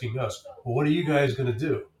there asking us, well, what are you guys going to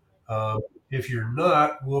do? If you're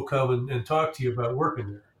not, we'll come and talk to you about working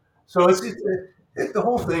there. So the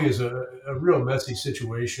whole thing is a real messy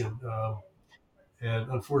situation.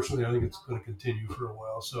 And unfortunately, I think it's going to continue for a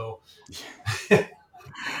while. So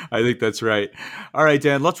I think that's right. All right,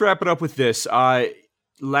 Dan, let's wrap it up with this.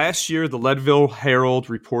 Last year, the Leadville Herald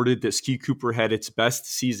reported that Ski Cooper had its best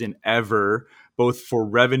season ever, both for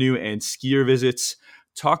revenue and skier visits.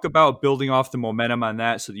 Talk about building off the momentum on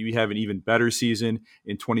that so that you have an even better season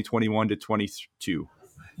in 2021 to 22.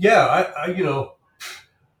 Yeah,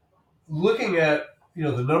 looking at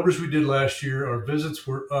the numbers we did last year, our visits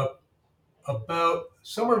were up about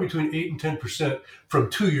somewhere between 8 and 10% from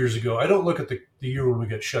 2 years ago. I don't look at the year when we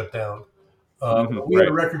got shut down. We had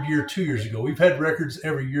a record year 2 years ago. We've had records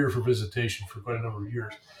every year for visitation for quite a number of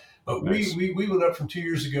years. But nice. we went up from 2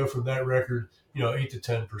 years ago from that record, 8 to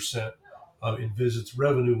 10% in visits.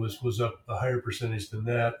 Revenue was up a higher percentage than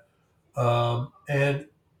that. And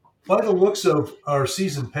by the looks of our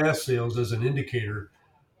season pass sales as an indicator,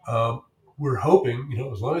 we're hoping,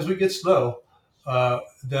 as long as we get snow,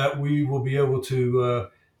 that we will be able to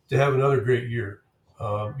have another great year.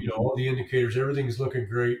 All the indicators, everything is looking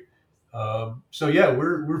great. So yeah,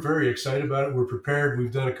 we're very excited about it. We're prepared.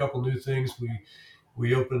 We've done a couple new things.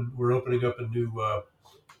 We're opening up a new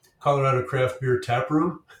Colorado craft beer tap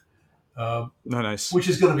room. Nice. Which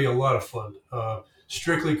is going to be a lot of fun.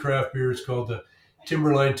 Strictly craft beer. It's called the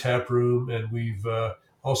Timberline Tap Room, and we've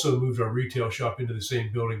also moved our retail shop into the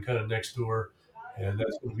same building, kind of next door, and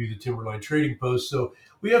that's going to be the Timberline Trading Post. So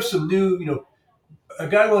we have some new, a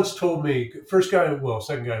guy once told me,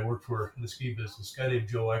 second guy I worked for in the ski business, a guy named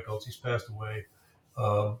Joe Eichholz. He's passed away,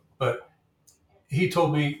 but he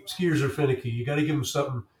told me skiers are finicky. You got to give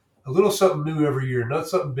them a little something new every year, not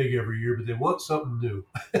something big every year, but they want something new.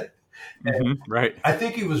 Right. I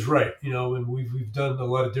think he was right, and we've done a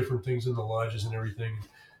lot of different things in the lodges and everything.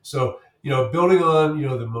 So, building on,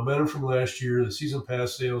 the momentum from last year, the season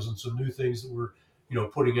pass sales, and some new things that we're,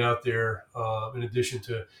 putting out there, in addition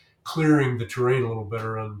to clearing the terrain a little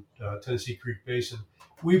better on Tennessee Creek Basin.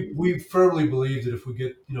 We firmly believe that if we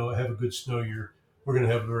get, have a good snow year, we're going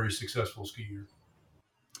to have a very successful ski year.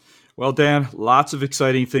 Well, Dan, lots of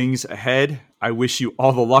exciting things ahead. I wish you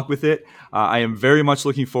all the luck with it. I am very much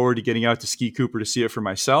looking forward to getting out to Ski Cooper to see it for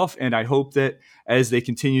myself. And I hope that as they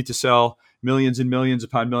continue to sell millions and millions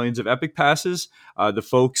upon millions of Epic passes, the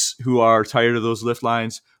folks who are tired of those lift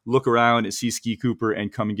lines look around and see Ski Cooper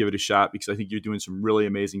and come and give it a shot, because I think you're doing some really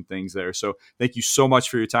amazing things there. So thank you so much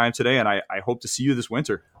for your time today. And I hope to see you this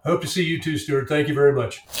winter. I hope to see you too, Stuart. Thank you very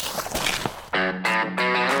much.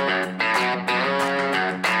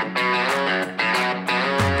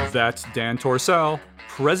 That's Dan Torsell,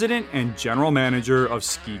 President and General Manager of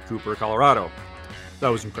Ski Cooper, Colorado. That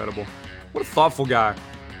was incredible. What a thoughtful guy.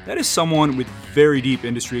 That is someone with very deep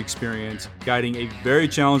industry experience, guiding a very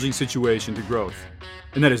challenging situation to growth.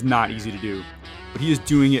 And that is not easy to do. But he is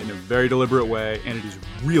doing it in a very deliberate way, and it is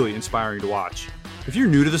really inspiring to watch. If you're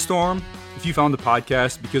new to the Storm, if you found the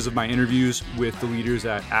podcast because of my interviews with the leaders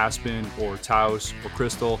at Aspen or Taos or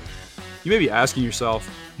Crystal, you may be asking yourself,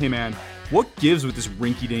 hey man, what gives with this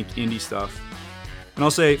rinky-dink indie stuff? And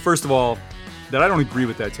I'll say, first of all, that I don't agree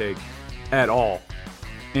with that take at all.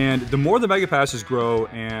 And the more the mega passes grow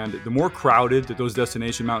and the more crowded that those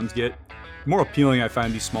destination mountains get, the more appealing I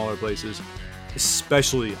find these smaller places,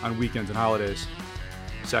 especially on weekends and holidays.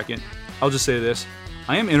 Second, I'll just say this.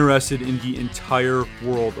 I am interested in the entire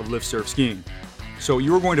world of lift surf skiing. So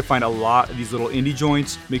you are going to find a lot of these little indie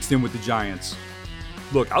joints mixed in with the giants.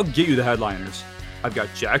 Look, I'll get you the headliners. I've got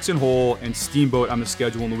Jackson Hole and Steamboat on the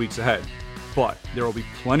schedule in the weeks ahead. But there will be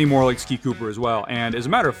plenty more like Ski Cooper as well. And as a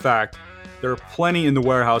matter of fact, there are plenty in the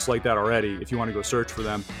warehouse like that already if you want to go search for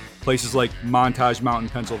them. Places like Montage Mountain,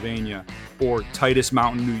 Pennsylvania, or Titus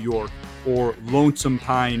Mountain, New York, or Lonesome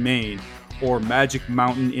Pine, Maine, or Magic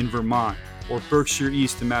Mountain in Vermont, or Berkshire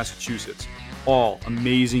East in Massachusetts. all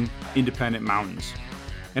amazing independent mountains.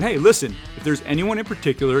 And hey, listen, if there's anyone in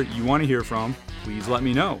particular you want to hear from, please let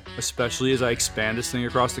me know, especially as I expand this thing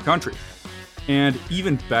across the country. And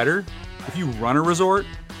even better, if you run a resort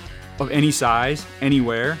of any size,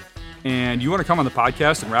 anywhere, and you want to come on the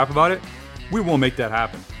podcast and rap about it, we will make that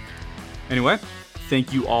happen. Anyway,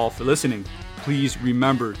 thank you all for listening. Please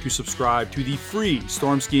remember to subscribe to the free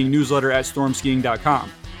Storm Skiing newsletter at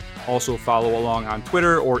stormskiing.com. Also follow along on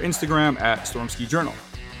Twitter or Instagram at Storm Ski Journal.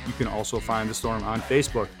 You can also find the Storm on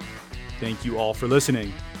Facebook. Thank you all for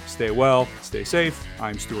listening. Stay well, stay safe.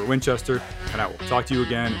 I'm Stuart Winchester, and I will talk to you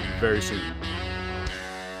again very soon.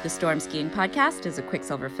 The Storm Skiing Podcast is a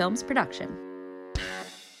Quicksilver Films production.